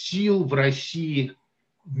других сил в России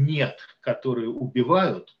нет, которые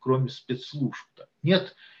убивают, кроме спецслужб.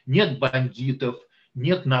 Нет бандитов,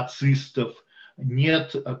 нет нацистов,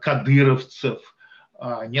 нет кадыровцев,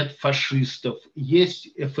 нет фашистов. Есть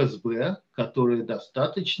ФСБ, которые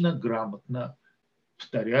достаточно грамотно,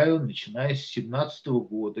 повторяю, начиная с 2017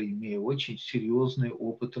 года, имея очень серьезный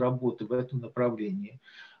опыт работы в этом направлении,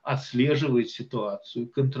 отслеживает ситуацию,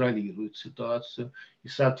 контролирует ситуацию. И,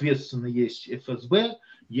 соответственно, есть ФСБ,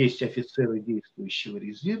 есть офицеры действующего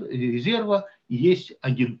резерва и есть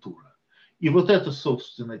агентура. И вот это,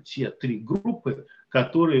 собственно, те три группы,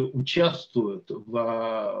 которые участвуют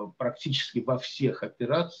практически во всех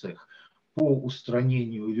операциях по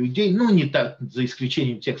устранению людей, ну, не так, за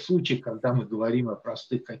исключением тех случаев, когда мы говорим о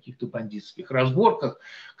простых каких-то бандитских разборках,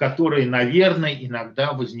 которые, наверное,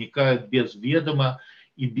 иногда возникают без ведома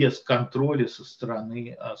и без контроля со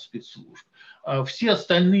стороны спецслужб. Все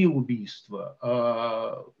остальные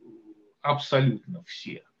убийства, абсолютно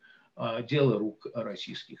все, дело рук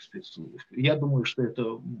российских спецслужб. Я думаю, что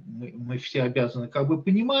это мы все обязаны как бы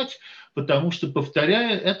понимать, потому что,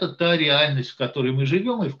 повторяю, это та реальность, в которой мы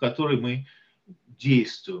живем и в которой мы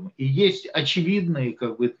действуем. И есть очевидные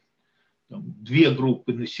как бы две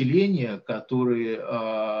группы населения, которые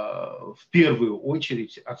в первую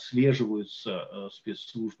очередь отслеживаются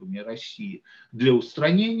спецслужбами России для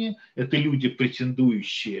устранения. Это люди,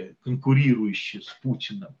 претендующие, конкурирующие с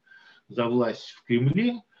Путиным за власть в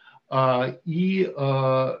Кремле, и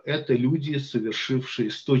это люди, совершившие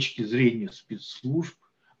с точки зрения спецслужб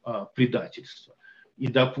предательство и,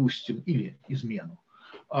 допустим, или измену.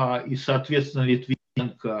 И, соответственно,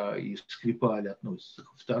 Литвиненко и Скрипаль относятся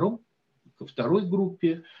ко второй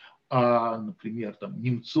группе, например, там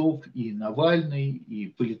Немцов и Навальный и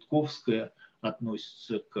Политковская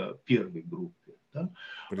относятся к первой группе. Да?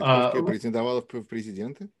 Политковская претендовала в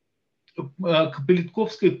президенты?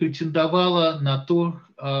 Политковская претендовала на то,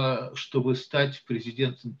 чтобы стать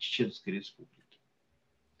президентом Чеченской Республики.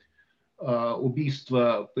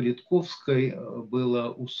 Убийство Политковской было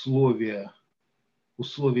условием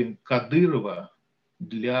Кадырова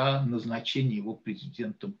для назначения его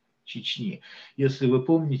президентом Чечни. Если вы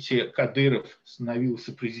помните, Кадыров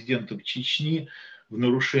становился президентом Чечни в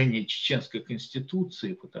нарушении чеченской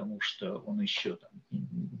конституции, потому что он еще там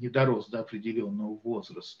не дорос до определенного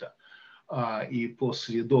возраста. И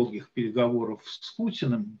после долгих переговоров с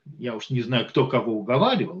Путиным, я уж не знаю, кто кого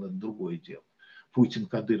уговаривал, это другое дело, Путин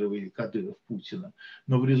Кадырова или Кадыров Путина,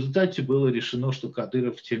 но в результате было решено, что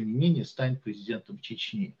Кадыров, тем не менее, станет президентом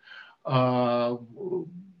Чечни. В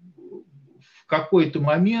какой-то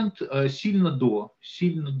момент, сильно до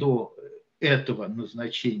этого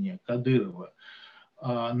назначения Кадырова,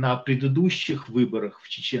 на предыдущих выборах в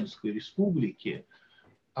Чеченской Республике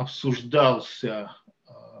обсуждался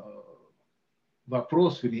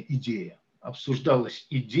вопрос, или обсуждалась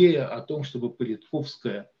идея о том, чтобы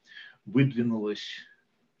Политковская выдвинулась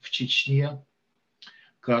в Чечне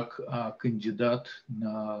как кандидат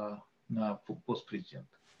на пост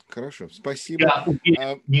президента. Хорошо, спасибо.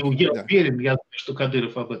 Я уверен, я знаю, что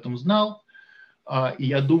Кадыров об этом знал, и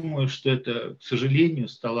я думаю, что это, к сожалению,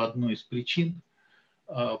 стало одной из причин,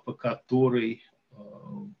 по которой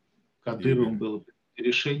Кадыровым было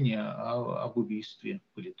решение об убийстве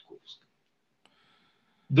Политковской.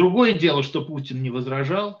 Другое дело, что Путин не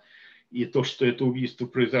возражал, и то, что это убийство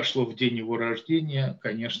произошло в день его рождения,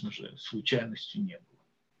 конечно же, случайностью не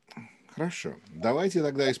было. Хорошо. Давайте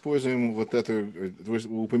тогда используем вот эту, вы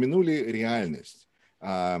упомянули реальность,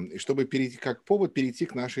 чтобы как повод перейти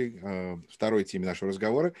к нашей второй теме нашего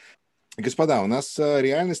разговора. Господа, у нас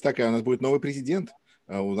реальность такая, у нас будет новый президент.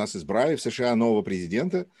 У нас избрали в США нового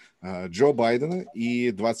президента Джо Байдена,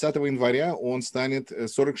 и 20 января он станет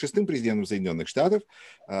 46-м президентом Соединенных Штатов.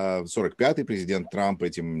 45-й президент Трамп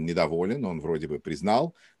этим недоволен, он вроде бы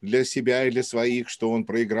признал для себя и для своих, что он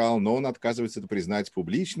проиграл, но он отказывается это признать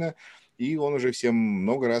публично. И он уже всем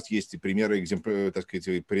много раз, есть и примеры, так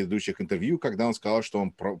сказать, предыдущих интервью, когда он сказал, что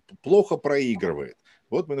он плохо проигрывает.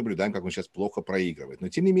 Вот мы наблюдаем, как он сейчас плохо проигрывает. Но,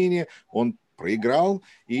 тем не менее, он проиграл,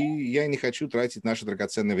 и я не хочу тратить наше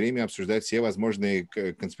драгоценное время обсуждать все возможные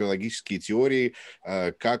конспирологические теории,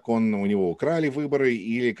 как у него украли выборы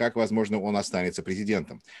или как, возможно, он останется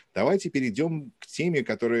президентом. Давайте перейдем к теме,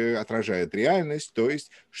 которая отражает реальность, то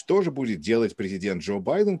есть что же будет делать президент Джо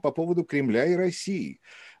Байден по поводу Кремля и России.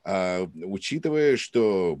 Учитывая,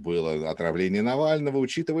 что было отравление Навального,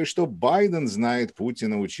 учитывая, что Байден знает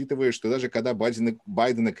Путина, учитывая, что даже когда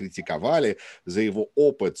Байдена критиковали за его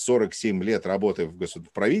опыт 47 лет работы в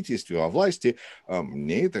правительстве, во власти,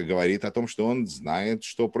 мне это говорит о том, что он знает,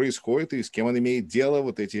 что происходит и с кем он имеет дело,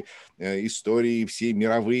 вот эти истории все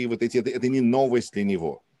мировые, вот эти, это не новость для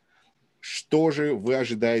него. Что же вы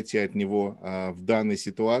ожидаете от него в данной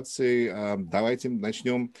ситуации? Давайте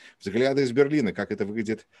начнем взгляды из Берлина. Как это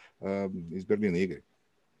выглядит из Берлина, Игорь?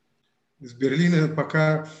 Из Берлина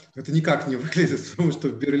пока это никак не выглядит, потому что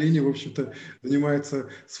в Берлине, в общем-то,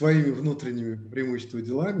 занимается своими внутренними преимущественно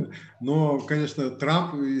делами. Но, конечно,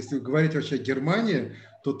 Трамп, если говорить вообще о Германии,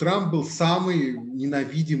 то Трамп был самый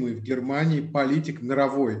ненавидимый в Германии политик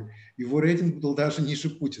мировой. Его рейтинг был даже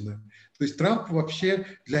ниже Путина. То есть Трамп вообще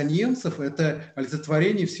для немцев это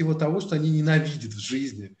олицетворение всего того, что они ненавидят в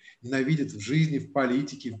жизни. Ненавидят в жизни, в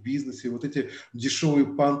политике, в бизнесе. Вот эти дешевые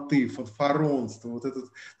понты, фанфаронство, вот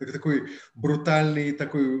этот такой брутальный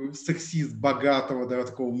такой сексист богатого, да,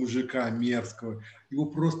 такого мужика мерзкого. Его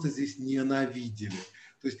просто здесь ненавидели.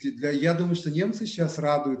 То есть я думаю, что немцы сейчас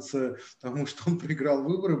радуются тому, что он проиграл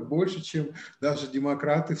выборы больше, чем даже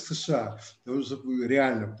демократы в США.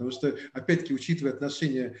 Реально. Потому что, опять-таки, учитывая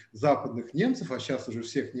отношения западных немцев, а сейчас уже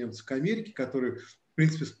всех немцев к Америке, которые, в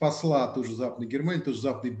принципе, спасла тоже Западную Германию, тоже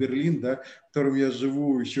Западный Берлин, да, в котором я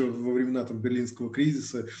живу еще во времена там, Берлинского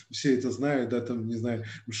кризиса, все это знают, да, там, не знаю,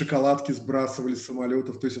 шоколадки сбрасывали с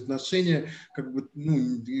самолетов, то есть отношения как бы,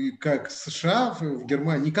 ну, как США в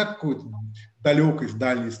Германии, не как какой-то далекой, в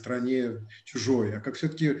дальней стране чужой, а как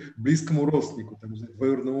все-таки близкому родственнику, там,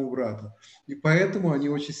 двоюродному брату. И поэтому они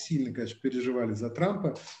очень сильно, конечно, переживали за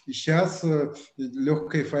Трампа, и сейчас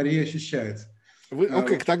легкая эйфория ощущается.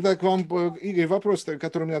 Окей, тогда к вам, Игорь, вопрос,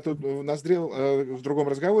 который у меня тут назрел в другом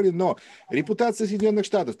разговоре, но репутация Соединенных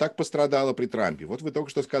Штатов так пострадала при Трампе. Вот вы только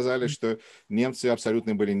что сказали, что немцы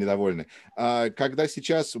абсолютно были недовольны. Когда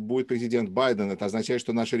сейчас будет президент Байден, это означает,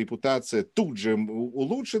 что наша репутация тут же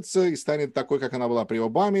улучшится и станет такой, как она была при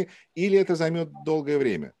Обаме, или это займет долгое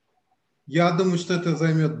время? Я думаю, что это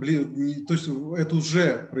займет, то есть это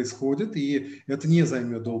уже происходит, и это не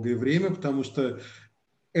займет долгое время, потому что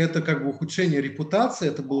это как бы ухудшение репутации,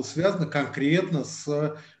 это было связано конкретно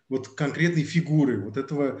с вот конкретной фигурой вот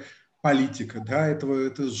этого политика, да,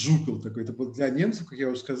 это жупел такой, это был для немцев, как я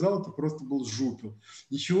уже сказал, это просто был жупел.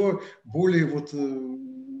 Ничего более вот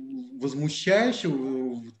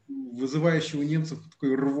возмущающего, вызывающего у немцев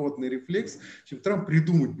такой рвотный рефлекс, чем Трамп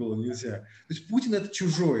придумать было нельзя. То есть Путин это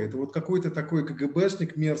чужой, это вот какой-то такой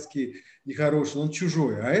КГБшник мерзкий, нехороший, он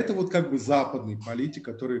чужой. А это вот как бы западный политик,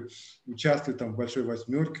 который участвует там в Большой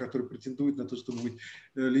Восьмерке, который претендует на то, чтобы быть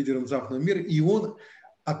лидером западного мира. И он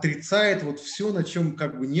отрицает вот все, на чем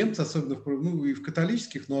как бы немцы, особенно ну, и в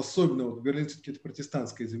католических, но особенно вот Берлин все-таки это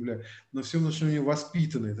протестантская земля, на всем, на чем они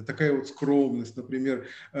воспитаны. Это такая вот скромность, например,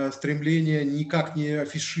 стремление никак не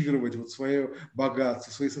афишировать вот свое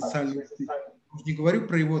богатство, свои социальные... Не говорю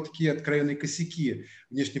про его такие откровенные косяки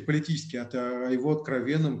внешнеполитические, а его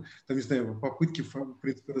откровенном, там, не знаю, попытки, в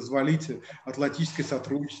принципе, развалить атлантическое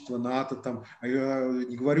сотрудничество, НАТО, там,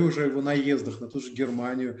 не говорю уже о его наездах на ту же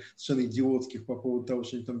Германию, совершенно идиотских по поводу того,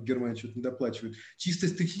 что они там в Германии что-то недоплачивают. Чисто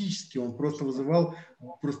эстетически он просто вызывал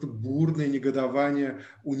просто бурное негодование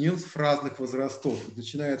у немцев разных возрастов.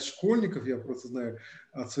 Начиная от школьников, я просто знаю,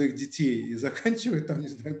 от своих детей, и заканчивая, там, не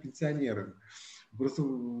знаю, пенсионерами. Просто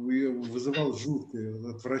вызывал жуткое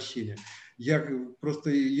отвращение. Я просто,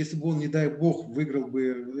 если бы он, не дай бог, выиграл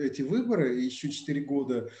бы эти выборы и еще 4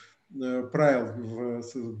 года правил,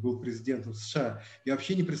 был президентом США, я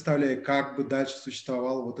вообще не представляю, как бы дальше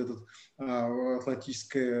существовало вот это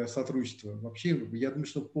атлантическое сотрудничество. Вообще, я думаю,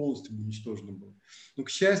 что полностью бы уничтожено было. Но, к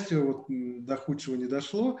счастью, вот, до худшего не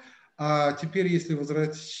дошло. А теперь, если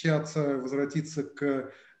возвратиться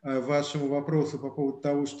к вашему вопросу по поводу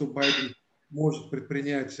того, что Байден может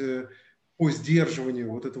предпринять по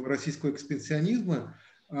сдерживанию вот этого российского экспансионизма,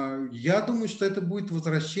 я думаю, что это будет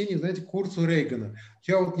возвращение, знаете, к курсу Рейгана.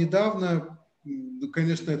 Я вот недавно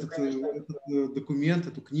конечно, этот документ,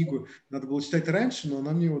 эту книгу надо было читать раньше, но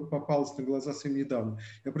она мне вот попалась на глаза совсем недавно.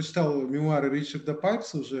 Я прочитал мемуары Ричарда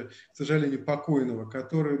Пайпса, уже, к сожалению, покойного,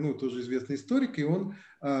 который, ну, тоже известный историк, и он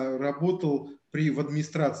работал в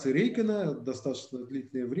администрации Рейгана достаточно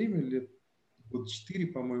длительное время, лет 4,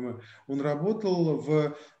 по-моему, он работал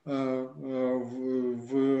в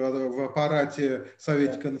аппарате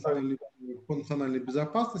Советника по национальной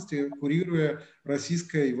безопасности, курируя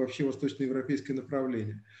российское и вообще восточноевропейское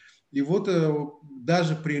направление. И вот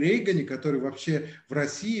даже при Рейгане, который вообще в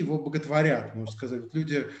России его боготворят, можно сказать, вот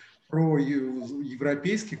люди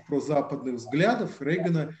проевропейских, прозападных взглядов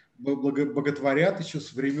Рейгана боготворят еще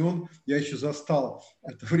с времен, я еще застал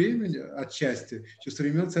это время отчасти, еще с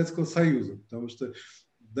времен Советского Союза, потому что,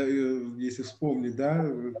 да, если вспомнить, да,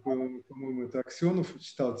 по-моему, это Аксенов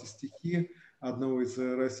читал эти стихи одного из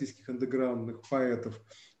российских андеграундных поэтов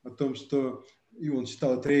о том, что, и он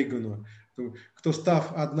читал это Рейгану, кто,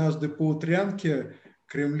 став однажды по утрянке,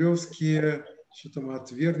 кремлевские, что там,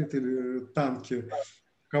 отвергнет или танки,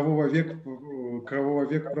 кого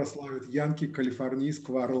вовек прославят янки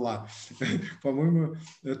калифорнийского орла. По-моему,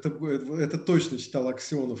 это точно читал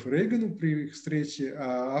Аксенов Рейгану при их встрече,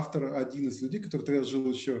 а автор, один из людей, который тогда жил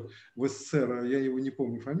еще в СССР, я его не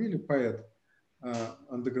помню фамилию, поэт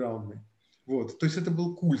андеграундный. Вот. То есть это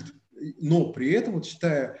был культ. Но при этом, вот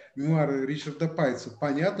читая мемуары Ричарда Пайпса,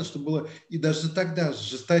 понятно, что было и даже тогда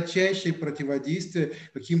жесточайшее противодействие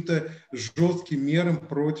каким-то жестким мерам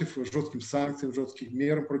жестким санкциям, жестким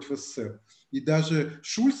мерам против СССР. И даже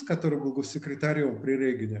Шульц, который был госсекретарем при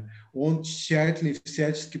Рейгане, он тщательно и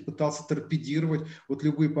всячески пытался торпедировать вот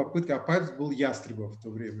любые попытки, а Пайпс был ястребом в то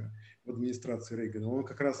время в администрации Рейгана. Он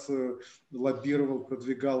как раз лоббировал,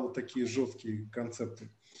 продвигал вот такие жесткие концепты.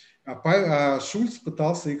 А Шульц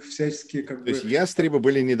пытался их всячески как бы... То есть ястребы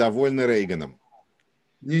были недовольны Рейганом?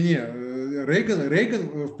 Не-не,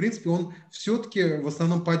 Рейган, в принципе, он все-таки в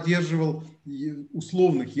основном поддерживал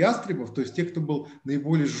условных ястребов, то есть тех, кто был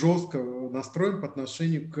наиболее жестко настроен по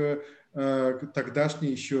отношению к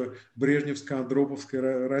тогдашней еще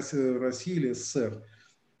брежневско-андроповской России или СССР.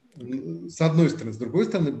 С одной стороны. С другой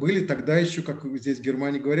стороны, были тогда еще, как здесь в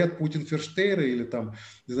Германии говорят, Путин-ферштейры или там,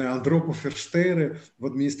 не знаю, Андропов-ферштейры в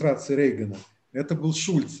администрации Рейгана. Это был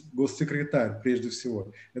Шульц, госсекретарь, прежде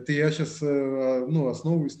всего. Это я сейчас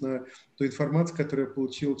основываюсь на той информации, которую я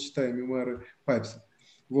получил, читая мемуары Пайпса.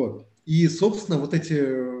 Вот. И, собственно, вот эти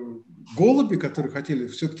голуби, которые хотели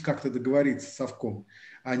все-таки как-то договориться с Совком,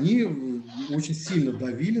 они очень сильно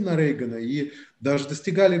давили на Рейгана и даже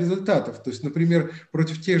достигали результатов. То есть, например,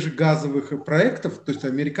 против тех же газовых проектов, то есть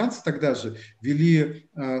американцы тогда же ввели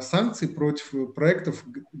санкции против проектов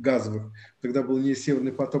газовых. Тогда был не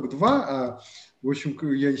 «Северный поток-2», а, в общем,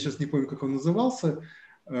 я сейчас не помню, как он назывался,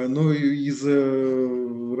 но из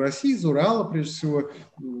России, из Урала, прежде всего,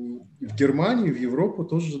 в Германию, в Европу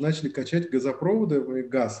тоже начали качать газопроводы,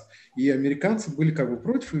 газ. И американцы были как бы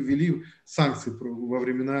против и ввели санкции во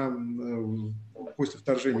времена, после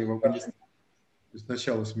вторжения в Афганистан, то есть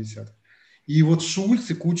начало 80-х. И вот Шульц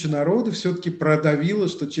и куча народа все-таки продавила,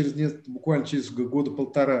 что буквально через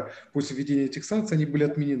года-полтора после введения этих санкций они были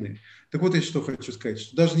отменены. Так вот, я что хочу сказать,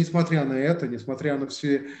 что даже несмотря на это, несмотря на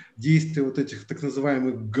все действия вот этих так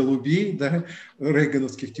называемых голубей, да,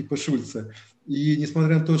 рейгановских типа Шульца, и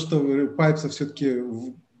несмотря на то, что Пайпса все-таки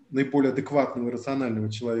наиболее адекватного и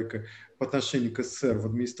рационального человека по отношению к СССР в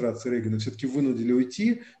администрации Рейгана все-таки вынудили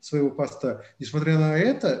уйти с своего поста, несмотря на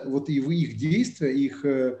это, вот и их действия, их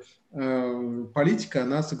политика,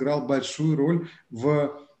 она сыграла большую роль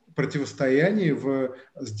в противостоянии, в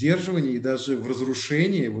сдерживании и даже в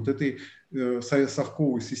разрушении вот этой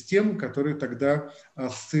совковой системы, которая тогда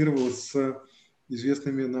ассоциировалась с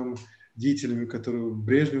известными нам деятелями, которые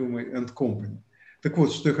Брежневым и and Company. Так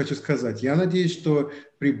вот, что я хочу сказать. Я надеюсь, что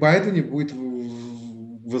при Байдене будет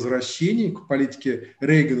возвращение к политике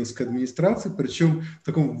рейгановской администрации, причем в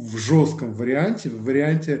таком жестком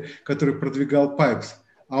варианте, который продвигал Пайпс.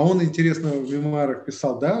 А он, интересно, в мемуарах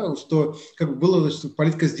писал, да, что как бы была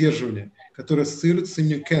политика сдерживания, которая ассоциируется с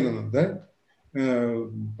именем Кеннона, да,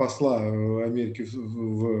 посла Америки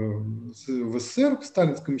в СССР, в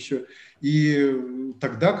сталинском еще. И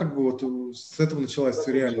тогда как бы вот с этого началось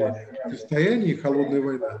все реальное состояние и холодная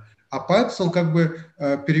война. А Пайпс, он как бы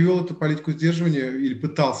перевел эту политику сдерживания или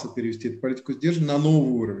пытался перевести эту политику сдерживания на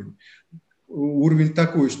новый уровень. Уровень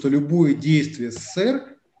такой, что любое действие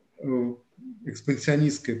СССР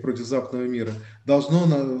экспансионистское против западного мира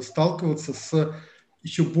должно сталкиваться с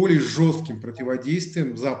еще более жестким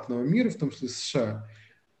противодействием западного мира, в том числе США.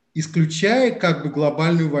 исключая как бы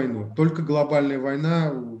глобальную войну. Только глобальная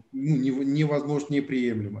война невозможно,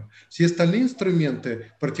 неприемлема. Все остальные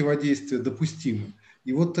инструменты противодействия допустимы.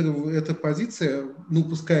 И вот эта позиция, ну,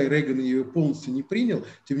 пускай Рейган ее полностью не принял,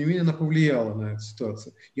 тем не менее она повлияла на эту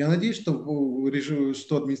ситуацию. Я надеюсь,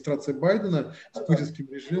 что администрация Байдена с путинским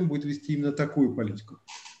режимом будет вести именно такую политику.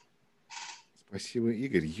 Спасибо,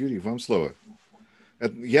 Игорь. Юрий, вам слово.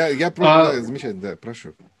 Я просто... Замечательно, да,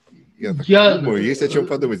 прошу. Я думаю, есть о чем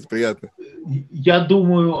подумать, приятно. Я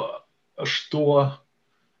думаю, что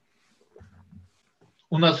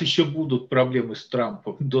у нас еще будут проблемы с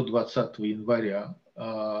Трампом до 20 января.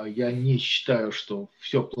 Я не считаю, что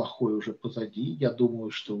все плохое уже позади. Я думаю,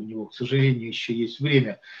 что у него, к сожалению, еще есть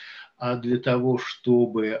время для того,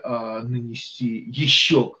 чтобы нанести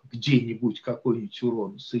еще где-нибудь какой-нибудь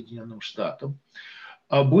урон Соединенным Штатам.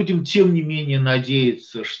 Будем, тем не менее,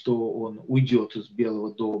 надеяться, что он уйдет из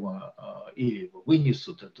Белого дома или его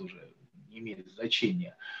вынесут, это уже не имеет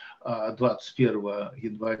значения, 21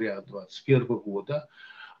 января 2021 года.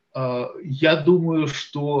 Я думаю,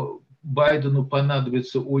 что Байдену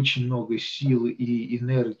понадобится очень много сил и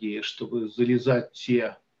энергии, чтобы залезать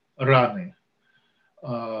те раны,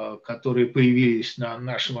 которые появились на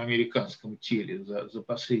нашем американском теле за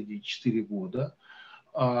последние 4 года.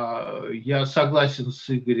 Я согласен с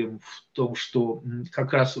Игорем в том, что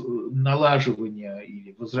как раз налаживание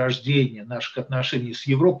или возрождение наших отношений с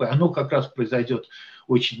Европой, оно как раз произойдет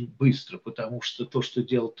очень быстро, потому что то, что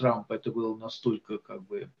делал Трамп, это было настолько как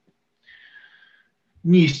бы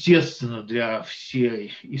неестественно для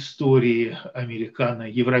всей истории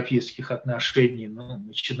американо-европейских отношений, ну,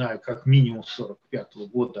 начиная как минимум с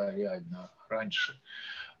 1945 года, а реально раньше,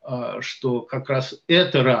 что как раз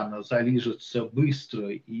эта рана залижется быстро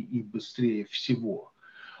и быстрее всего.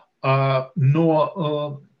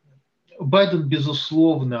 Но Байден,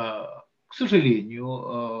 безусловно, к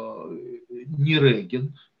сожалению, не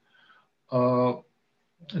Рейган,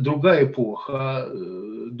 другая эпоха,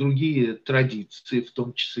 другие традиции, в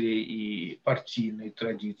том числе и партийные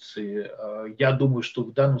традиции. Я думаю, что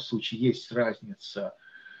в данном случае есть разница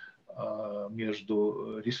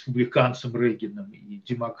между республиканцем Рейганом и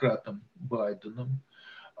демократом Байденом.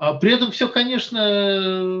 При этом все,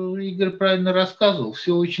 конечно, Игорь правильно рассказывал,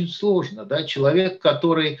 все очень сложно. Да? Человек,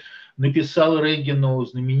 который написал Рейгану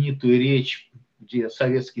знаменитую речь, где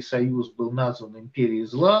Советский Союз был назван империей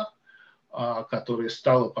зла, которая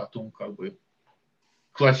стала потом как бы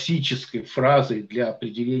классической фразой для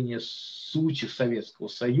определения сути Советского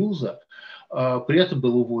Союза, при этом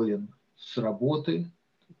был уволен с работы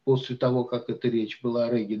после того, как эта речь была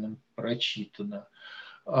Рейганом прочитана.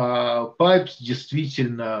 Пайпс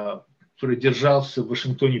действительно продержался в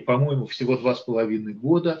Вашингтоне, по-моему, всего 2,5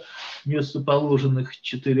 года вместо положенных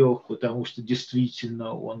 4, потому что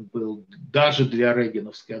действительно он был даже для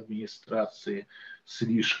рейгановской администрации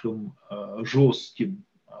слишком жестким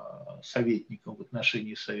советником в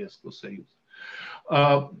отношении Советского Союза.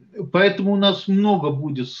 Поэтому у нас много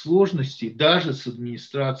будет сложностей даже с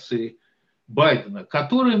администрацией Байдена,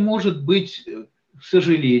 которая, может быть, к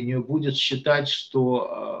сожалению, будет считать,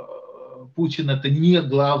 что Путин – это не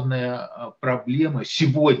главная проблема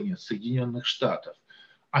сегодня Соединенных Штатов,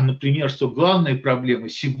 а, например, что главная проблема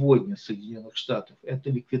сегодня Соединенных Штатов – это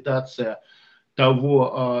ликвидация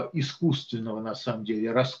того искусственного, на самом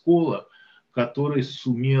деле, раскола, который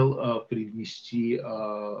сумел привнести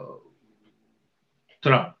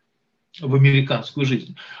Трамп в американскую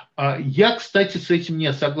жизнь. Я, кстати, с этим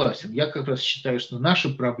не согласен. Я как раз считаю, что наша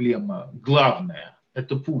проблема главная –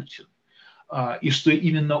 это Путин. И что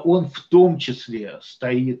именно он в том числе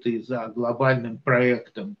стоит и за глобальным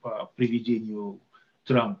проектом по приведению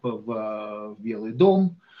Трампа в Белый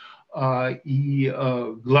дом, и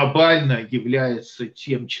глобально является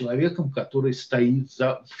тем человеком, который стоит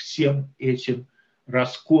за всем этим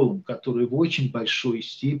расколом, который в очень большой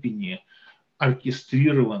степени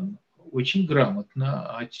оркестрирован очень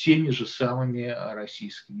грамотно теми же самыми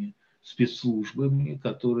российскими спецслужбами,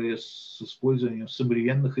 которые с использованием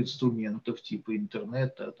современных инструментов типа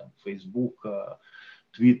интернета, там, Фейсбука,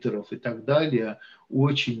 Твиттеров и так далее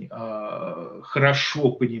очень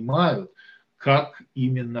хорошо понимают, как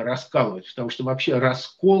именно раскалывать. Потому что вообще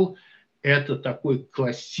раскол – это такой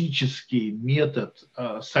классический метод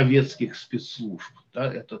советских спецслужб.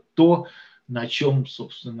 Да? Это то, на чем,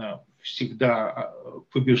 собственно, всегда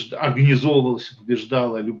организовывалась,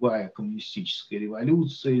 побеждала любая коммунистическая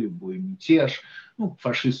революция, любой мятеж. Ну, к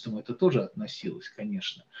фашистам это тоже относилось,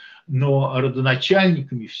 конечно. Но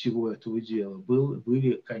родоначальниками всего этого дела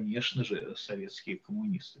были, конечно же, советские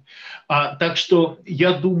коммунисты. Так что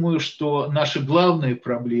я думаю, что наша главная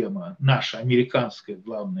проблема, наша американская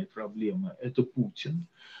главная проблема – это Путин.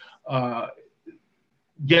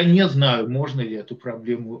 Я не знаю, можно ли эту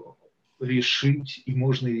проблему решить, и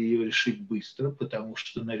можно ли ее решить быстро, потому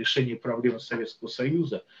что на решение проблемы Советского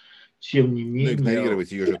Союза, тем не менее... Но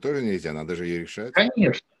игнорировать ее же тоже нельзя, надо же ее решать.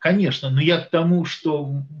 Конечно, конечно, но я к тому,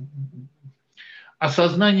 что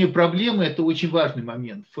осознание проблемы – это очень важный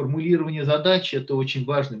момент, формулирование задачи – это очень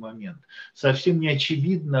важный момент. Совсем не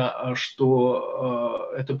очевидно,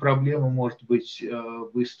 что эта проблема может быть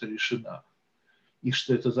быстро решена, и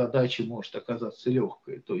что эта задача может оказаться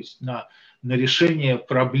легкой. То есть на решение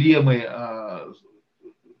проблемы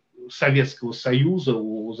Советского Союза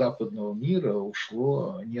у западного мира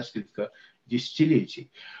ушло несколько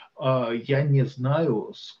десятилетий. Я не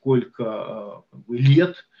знаю, сколько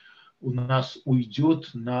лет у нас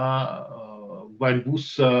уйдет на борьбу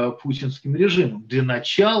с путинским режимом. Для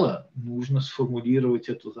начала нужно сформулировать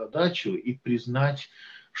эту задачу и признать,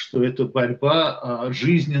 что эта борьба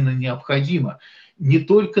жизненно необходима. Не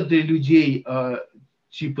только для людей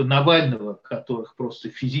типа Навального, которых просто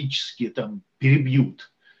физически там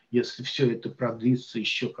перебьют, если все это продлится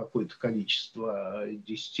еще какое-то количество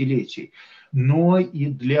десятилетий, но и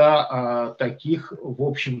для таких, в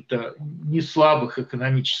общем-то, не слабых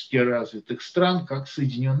экономически развитых стран, как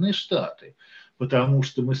Соединенные Штаты, потому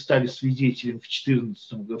что мы стали свидетелем в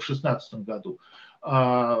 2016 году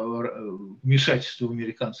вмешательства в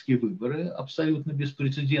американские выборы абсолютно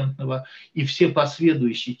беспрецедентного, и все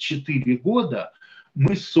последующие 4 года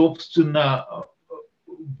мы, собственно,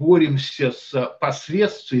 боремся с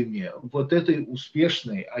последствиями вот этой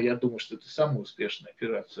успешной, а я думаю, что это самая успешная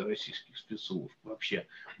операция российских спецслужб вообще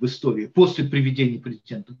в истории, после приведения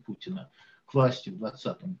президента Путина к власти в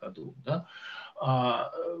 2020 году. Да?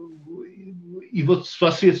 И вот с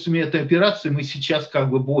последствиями этой операции мы сейчас как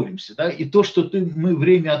бы боремся. Да? И то, что мы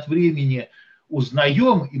время от времени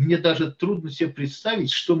узнаем, и мне даже трудно себе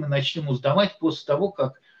представить, что мы начнем узнавать после того,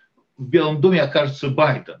 как в Белом доме окажется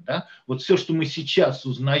Байден. Да? Вот все, что мы сейчас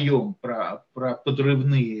узнаем про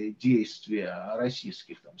подрывные действия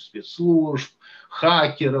российских там, спецслужб,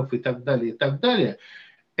 хакеров и так далее,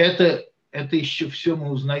 это еще все мы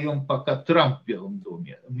узнаем, пока Трамп в Белом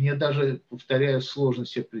доме. Мне даже, повторяю, сложно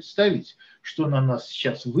себе представить, что на нас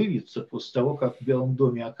сейчас выльется после того, как в Белом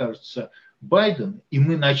доме окажется Байден, и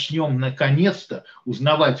мы начнем наконец-то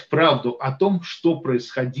узнавать правду о том, что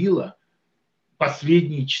происходило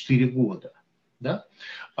последние 4 года. Да?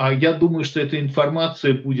 Я думаю, что эта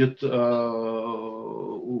информация будет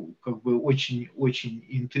как бы очень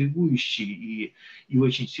интригующей и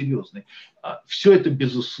очень серьезной. Все это,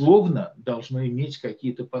 безусловно, должно иметь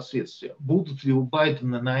какие-то последствия. Будут ли у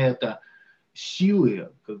Байдена на это силы,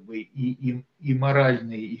 как бы, и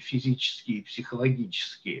моральные, и физические, и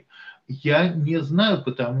психологические, я не знаю,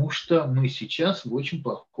 потому что мы сейчас в очень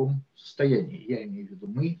плохом состоянии. Я имею в виду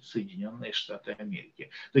мы, Соединенные Штаты Америки.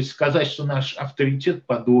 То есть сказать, что наш авторитет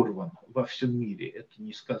подорван во всем мире, это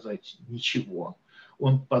не сказать ничего.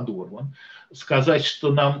 Он подорван. Сказать,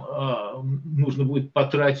 что нам нужно будет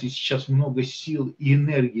потратить сейчас много сил и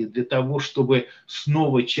энергии для того, чтобы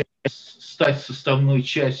снова стать составной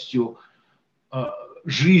частью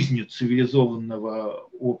жизни цивилизованного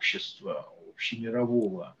общества,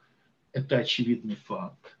 общемирового, это очевидный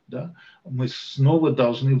факт. Да? Мы снова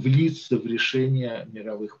должны влиться в решение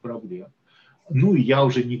мировых проблем. Ну, и я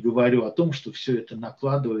уже не говорю о том, что все это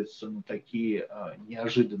накладывается на такие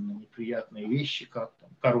неожиданно неприятные вещи, как там,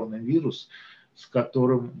 коронавирус, с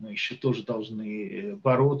которым мы еще тоже должны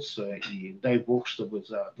бороться. И дай бог, чтобы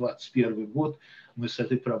за 2021 год мы с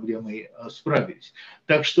этой проблемой справились.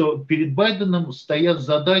 Так что перед Байденом стоят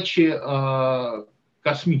задачи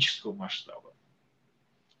космического масштаба.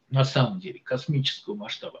 На самом деле, космического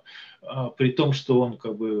масштаба. При том, что он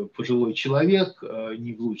как бы пожилой человек,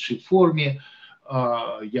 не в лучшей форме.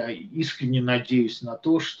 Я искренне надеюсь на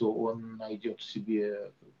то, что он найдет в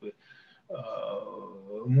себе как бы,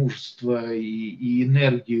 мужество и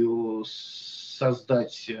энергию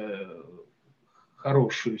создать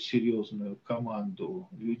хорошую, серьезную команду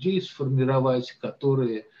людей, сформировать,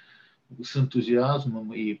 которые с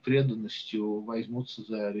энтузиазмом и преданностью возьмутся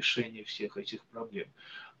за решение всех этих проблем.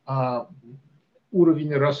 А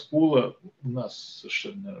уровень раскола у нас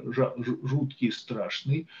совершенно жуткий и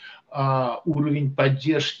страшный. А уровень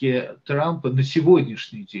поддержки Трампа на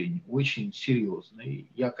сегодняшний день очень серьезный.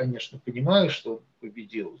 Я, конечно, понимаю, что он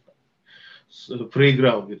победил,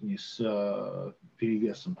 проиграл, вернее, с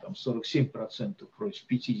перевесом там, 47% против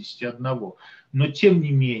 51%. Но, тем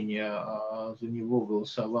не менее, за него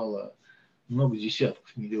голосовало много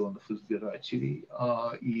десятков миллионов избирателей.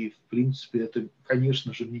 И, в принципе, это,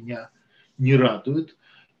 конечно же, меня не радует.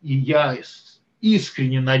 И я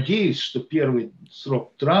искренне надеюсь, что первый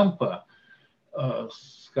срок Трампа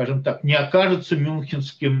скажем так, не окажется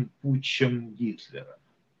мюнхенским путчем Гитлера.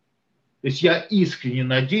 То есть я искренне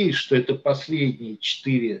надеюсь, что это последние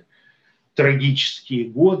 4 трагические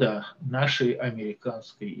года нашей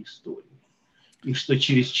американской истории. И что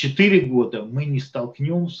через 4 года мы не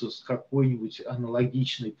столкнемся с какой-нибудь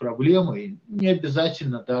аналогичной проблемой, не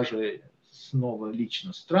обязательно даже снова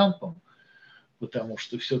лично с Трампом, потому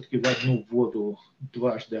что все-таки в одну воду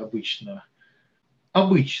дважды обычно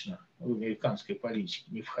в американской политике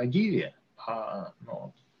не входили,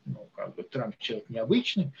 как бы Трамп человек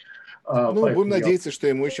необычный. Будем надеяться, что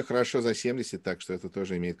ему еще хорошо за 70, так что это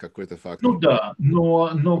тоже имеет какой-то фактор. Да,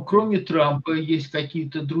 но кроме Трампа есть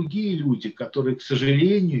какие-то другие люди, которые, к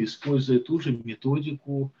сожалению, используя ту же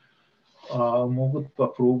методику, могут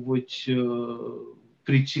попробовать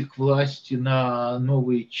прийти к власти на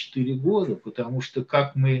новые 4 года, потому что,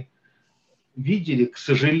 как мы видели, к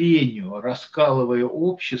сожалению, раскалывая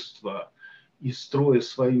общество и строя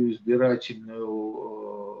свою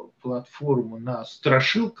избирательную платформу на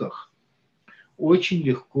страшилках, очень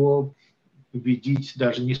легко победить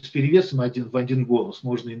даже не с перевесом в один голос.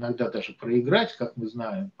 Можно иногда даже проиграть, как мы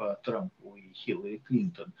знаем по Трампу и Хиллари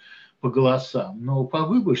Клинтон, по голосам. Но по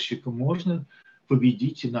выборщикам можно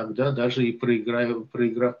победить иногда, даже и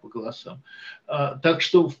проиграв по голосам. Так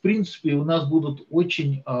что, в принципе, у нас будут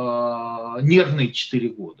очень нервные 4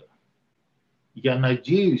 года. Я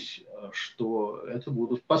надеюсь, что это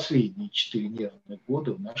будут последние 4 нервных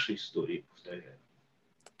года в нашей истории, повторяю.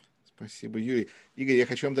 Спасибо, Юрий. Игорь, я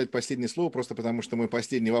хочу вам дать последнее слово, просто потому что мой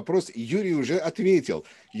последний вопрос. Юрий уже ответил.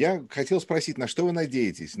 Я хотел спросить, на что вы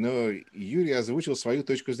надеетесь, но Юрий озвучил свою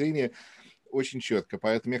точку зрения очень четко,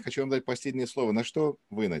 поэтому я хочу вам дать последнее слово. На что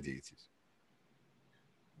вы надеетесь?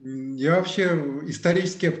 Я вообще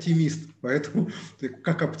исторический оптимист, поэтому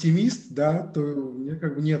как оптимист, да, то у меня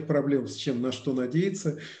как бы нет проблем с чем, на что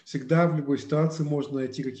надеяться. Всегда в любой ситуации можно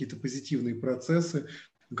найти какие-то позитивные процессы,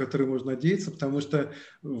 на которые можно надеяться, потому что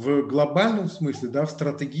в глобальном смысле, да, в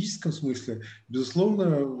стратегическом смысле,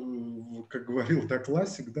 безусловно, как говорил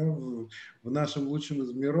классик, да, в нашем лучшем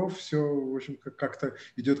из миров все, в общем, как-то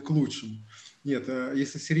идет к лучшему. Нет,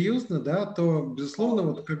 если серьезно, да, то, безусловно,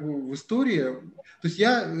 вот как бы в истории, то есть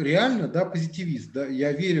я реально, да, позитивист, да,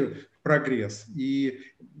 я верю в прогресс, и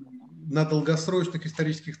на долгосрочных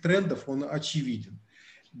исторических трендах он очевиден.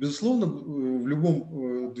 Безусловно, в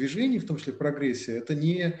любом движении, в том числе прогрессия, это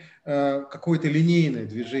не какое-то линейное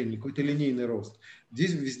движение, какой-то линейный рост.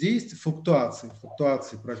 Здесь везде есть флуктуации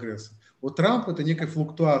прогресса. Вот Трамп – это некая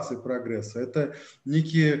флуктуация прогресса, это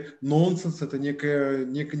некий нонсенс, это некое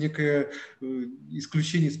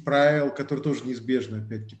исключение из правил, которое тоже неизбежно,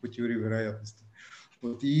 опять-таки, по теории вероятности.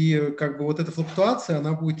 Вот. И как бы вот эта флуктуация,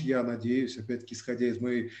 она будет, я надеюсь, опять-таки, исходя из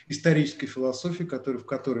моей исторической философии,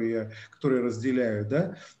 которую я разделяю,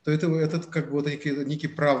 да, то этот как бы вот некий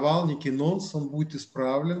провал, некий нонс, он будет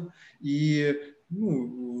исправлен, и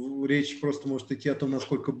речь просто может идти о том,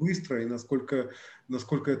 насколько быстро и насколько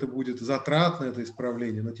это будет затратно, это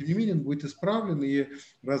исправление, но тем не менее он будет исправлен, и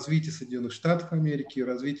развитие Соединенных Штатов Америки,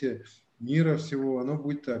 развитие мира всего, оно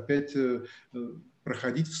будет опять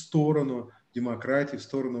проходить в сторону демократии, в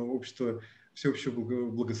сторону общества, всеобщего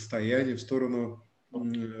благосостояния, в сторону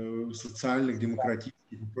социальных, демократических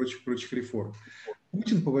и прочих реформ.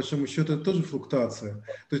 Путин, по большому счету, это тоже флуктуация.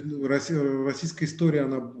 То есть российская история,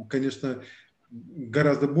 она, конечно,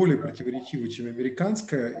 гораздо более противоречива, чем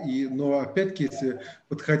американская, но опять-таки, если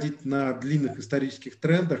подходить на длинных исторических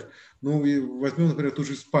трендах, и возьмем, например, ту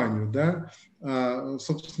же Испанию, да,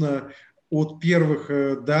 собственно, от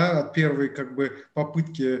первой как бы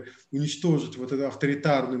попытки уничтожить вот эту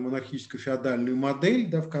авторитарную монархическую феодальную модель,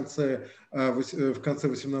 да, в конце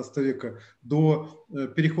 18 века до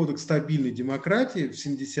перехода к стабильной демократии в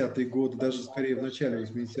 70-е годы, даже скорее в начале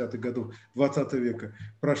 80-х годов 20 века,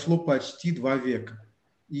 прошло почти 2 века.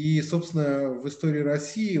 И, собственно, в истории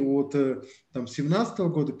России от 17-го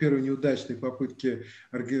года, первой неудачной попытки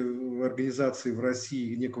организации в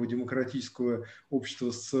России некого демократического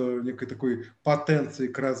общества с некой такой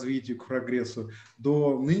потенцией к развитию, к прогрессу,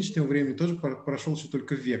 до нынешнего времени тоже прошел еще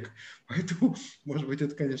только век. Поэтому, может быть,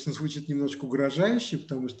 это, конечно, звучит немножко угрожающе,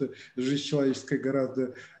 потому что жизнь человеческая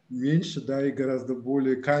гораздо меньше, да, и гораздо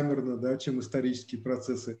более камерно, да, чем исторические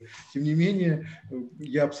процессы. Тем не менее,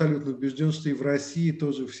 я абсолютно убежден, что и в России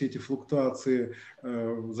тоже все эти флуктуации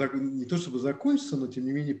не то чтобы закончатся, но тем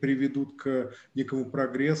не менее приведут к некому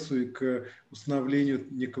прогрессу и к установлению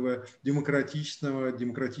некого демократического,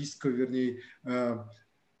 вернее,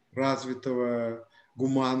 развитого,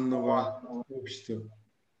 гуманного общества.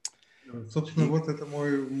 Собственно, вот это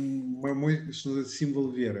мой символ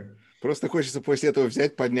веры. Просто хочется после этого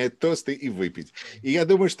взять, поднять тосты и выпить. И я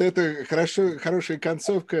думаю, что это хорошая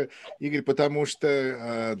концовка, Игорь, потому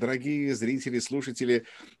что, дорогие зрители, слушатели,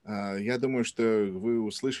 я думаю, что вы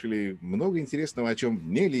услышали много интересного, о чем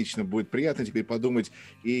мне лично будет приятно теперь подумать.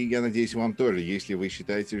 И я надеюсь, вам тоже, если вы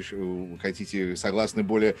считаете, что вы хотите, согласны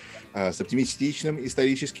более с оптимистичным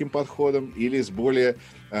историческим подходом или с более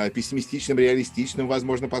пессимистичным, реалистичным,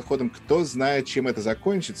 возможно, подходом. Кто знает, чем это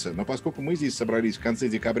закончится. Но поскольку мы здесь собрались в конце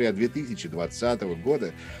декабря 2020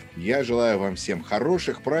 года, я желаю вам всем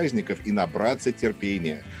хороших праздников и набраться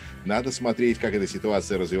терпения. Надо смотреть, как эта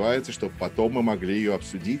ситуация развивается, чтобы потом мы могли ее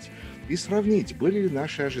обсудить и сравнить, были ли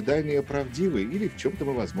наши ожидания правдивы или в чем-то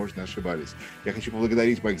мы, возможно, ошибались. Я хочу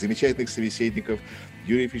поблагодарить моих замечательных собеседников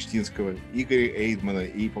Юрия Фиштинского, Игоря Эйдмана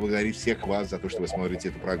и поблагодарить всех вас за то, что вы смотрите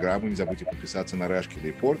эту программу. Не забудьте подписаться на Rushkin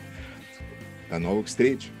Report. До новых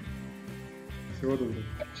встреч! Всего доброго.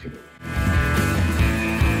 Спасибо.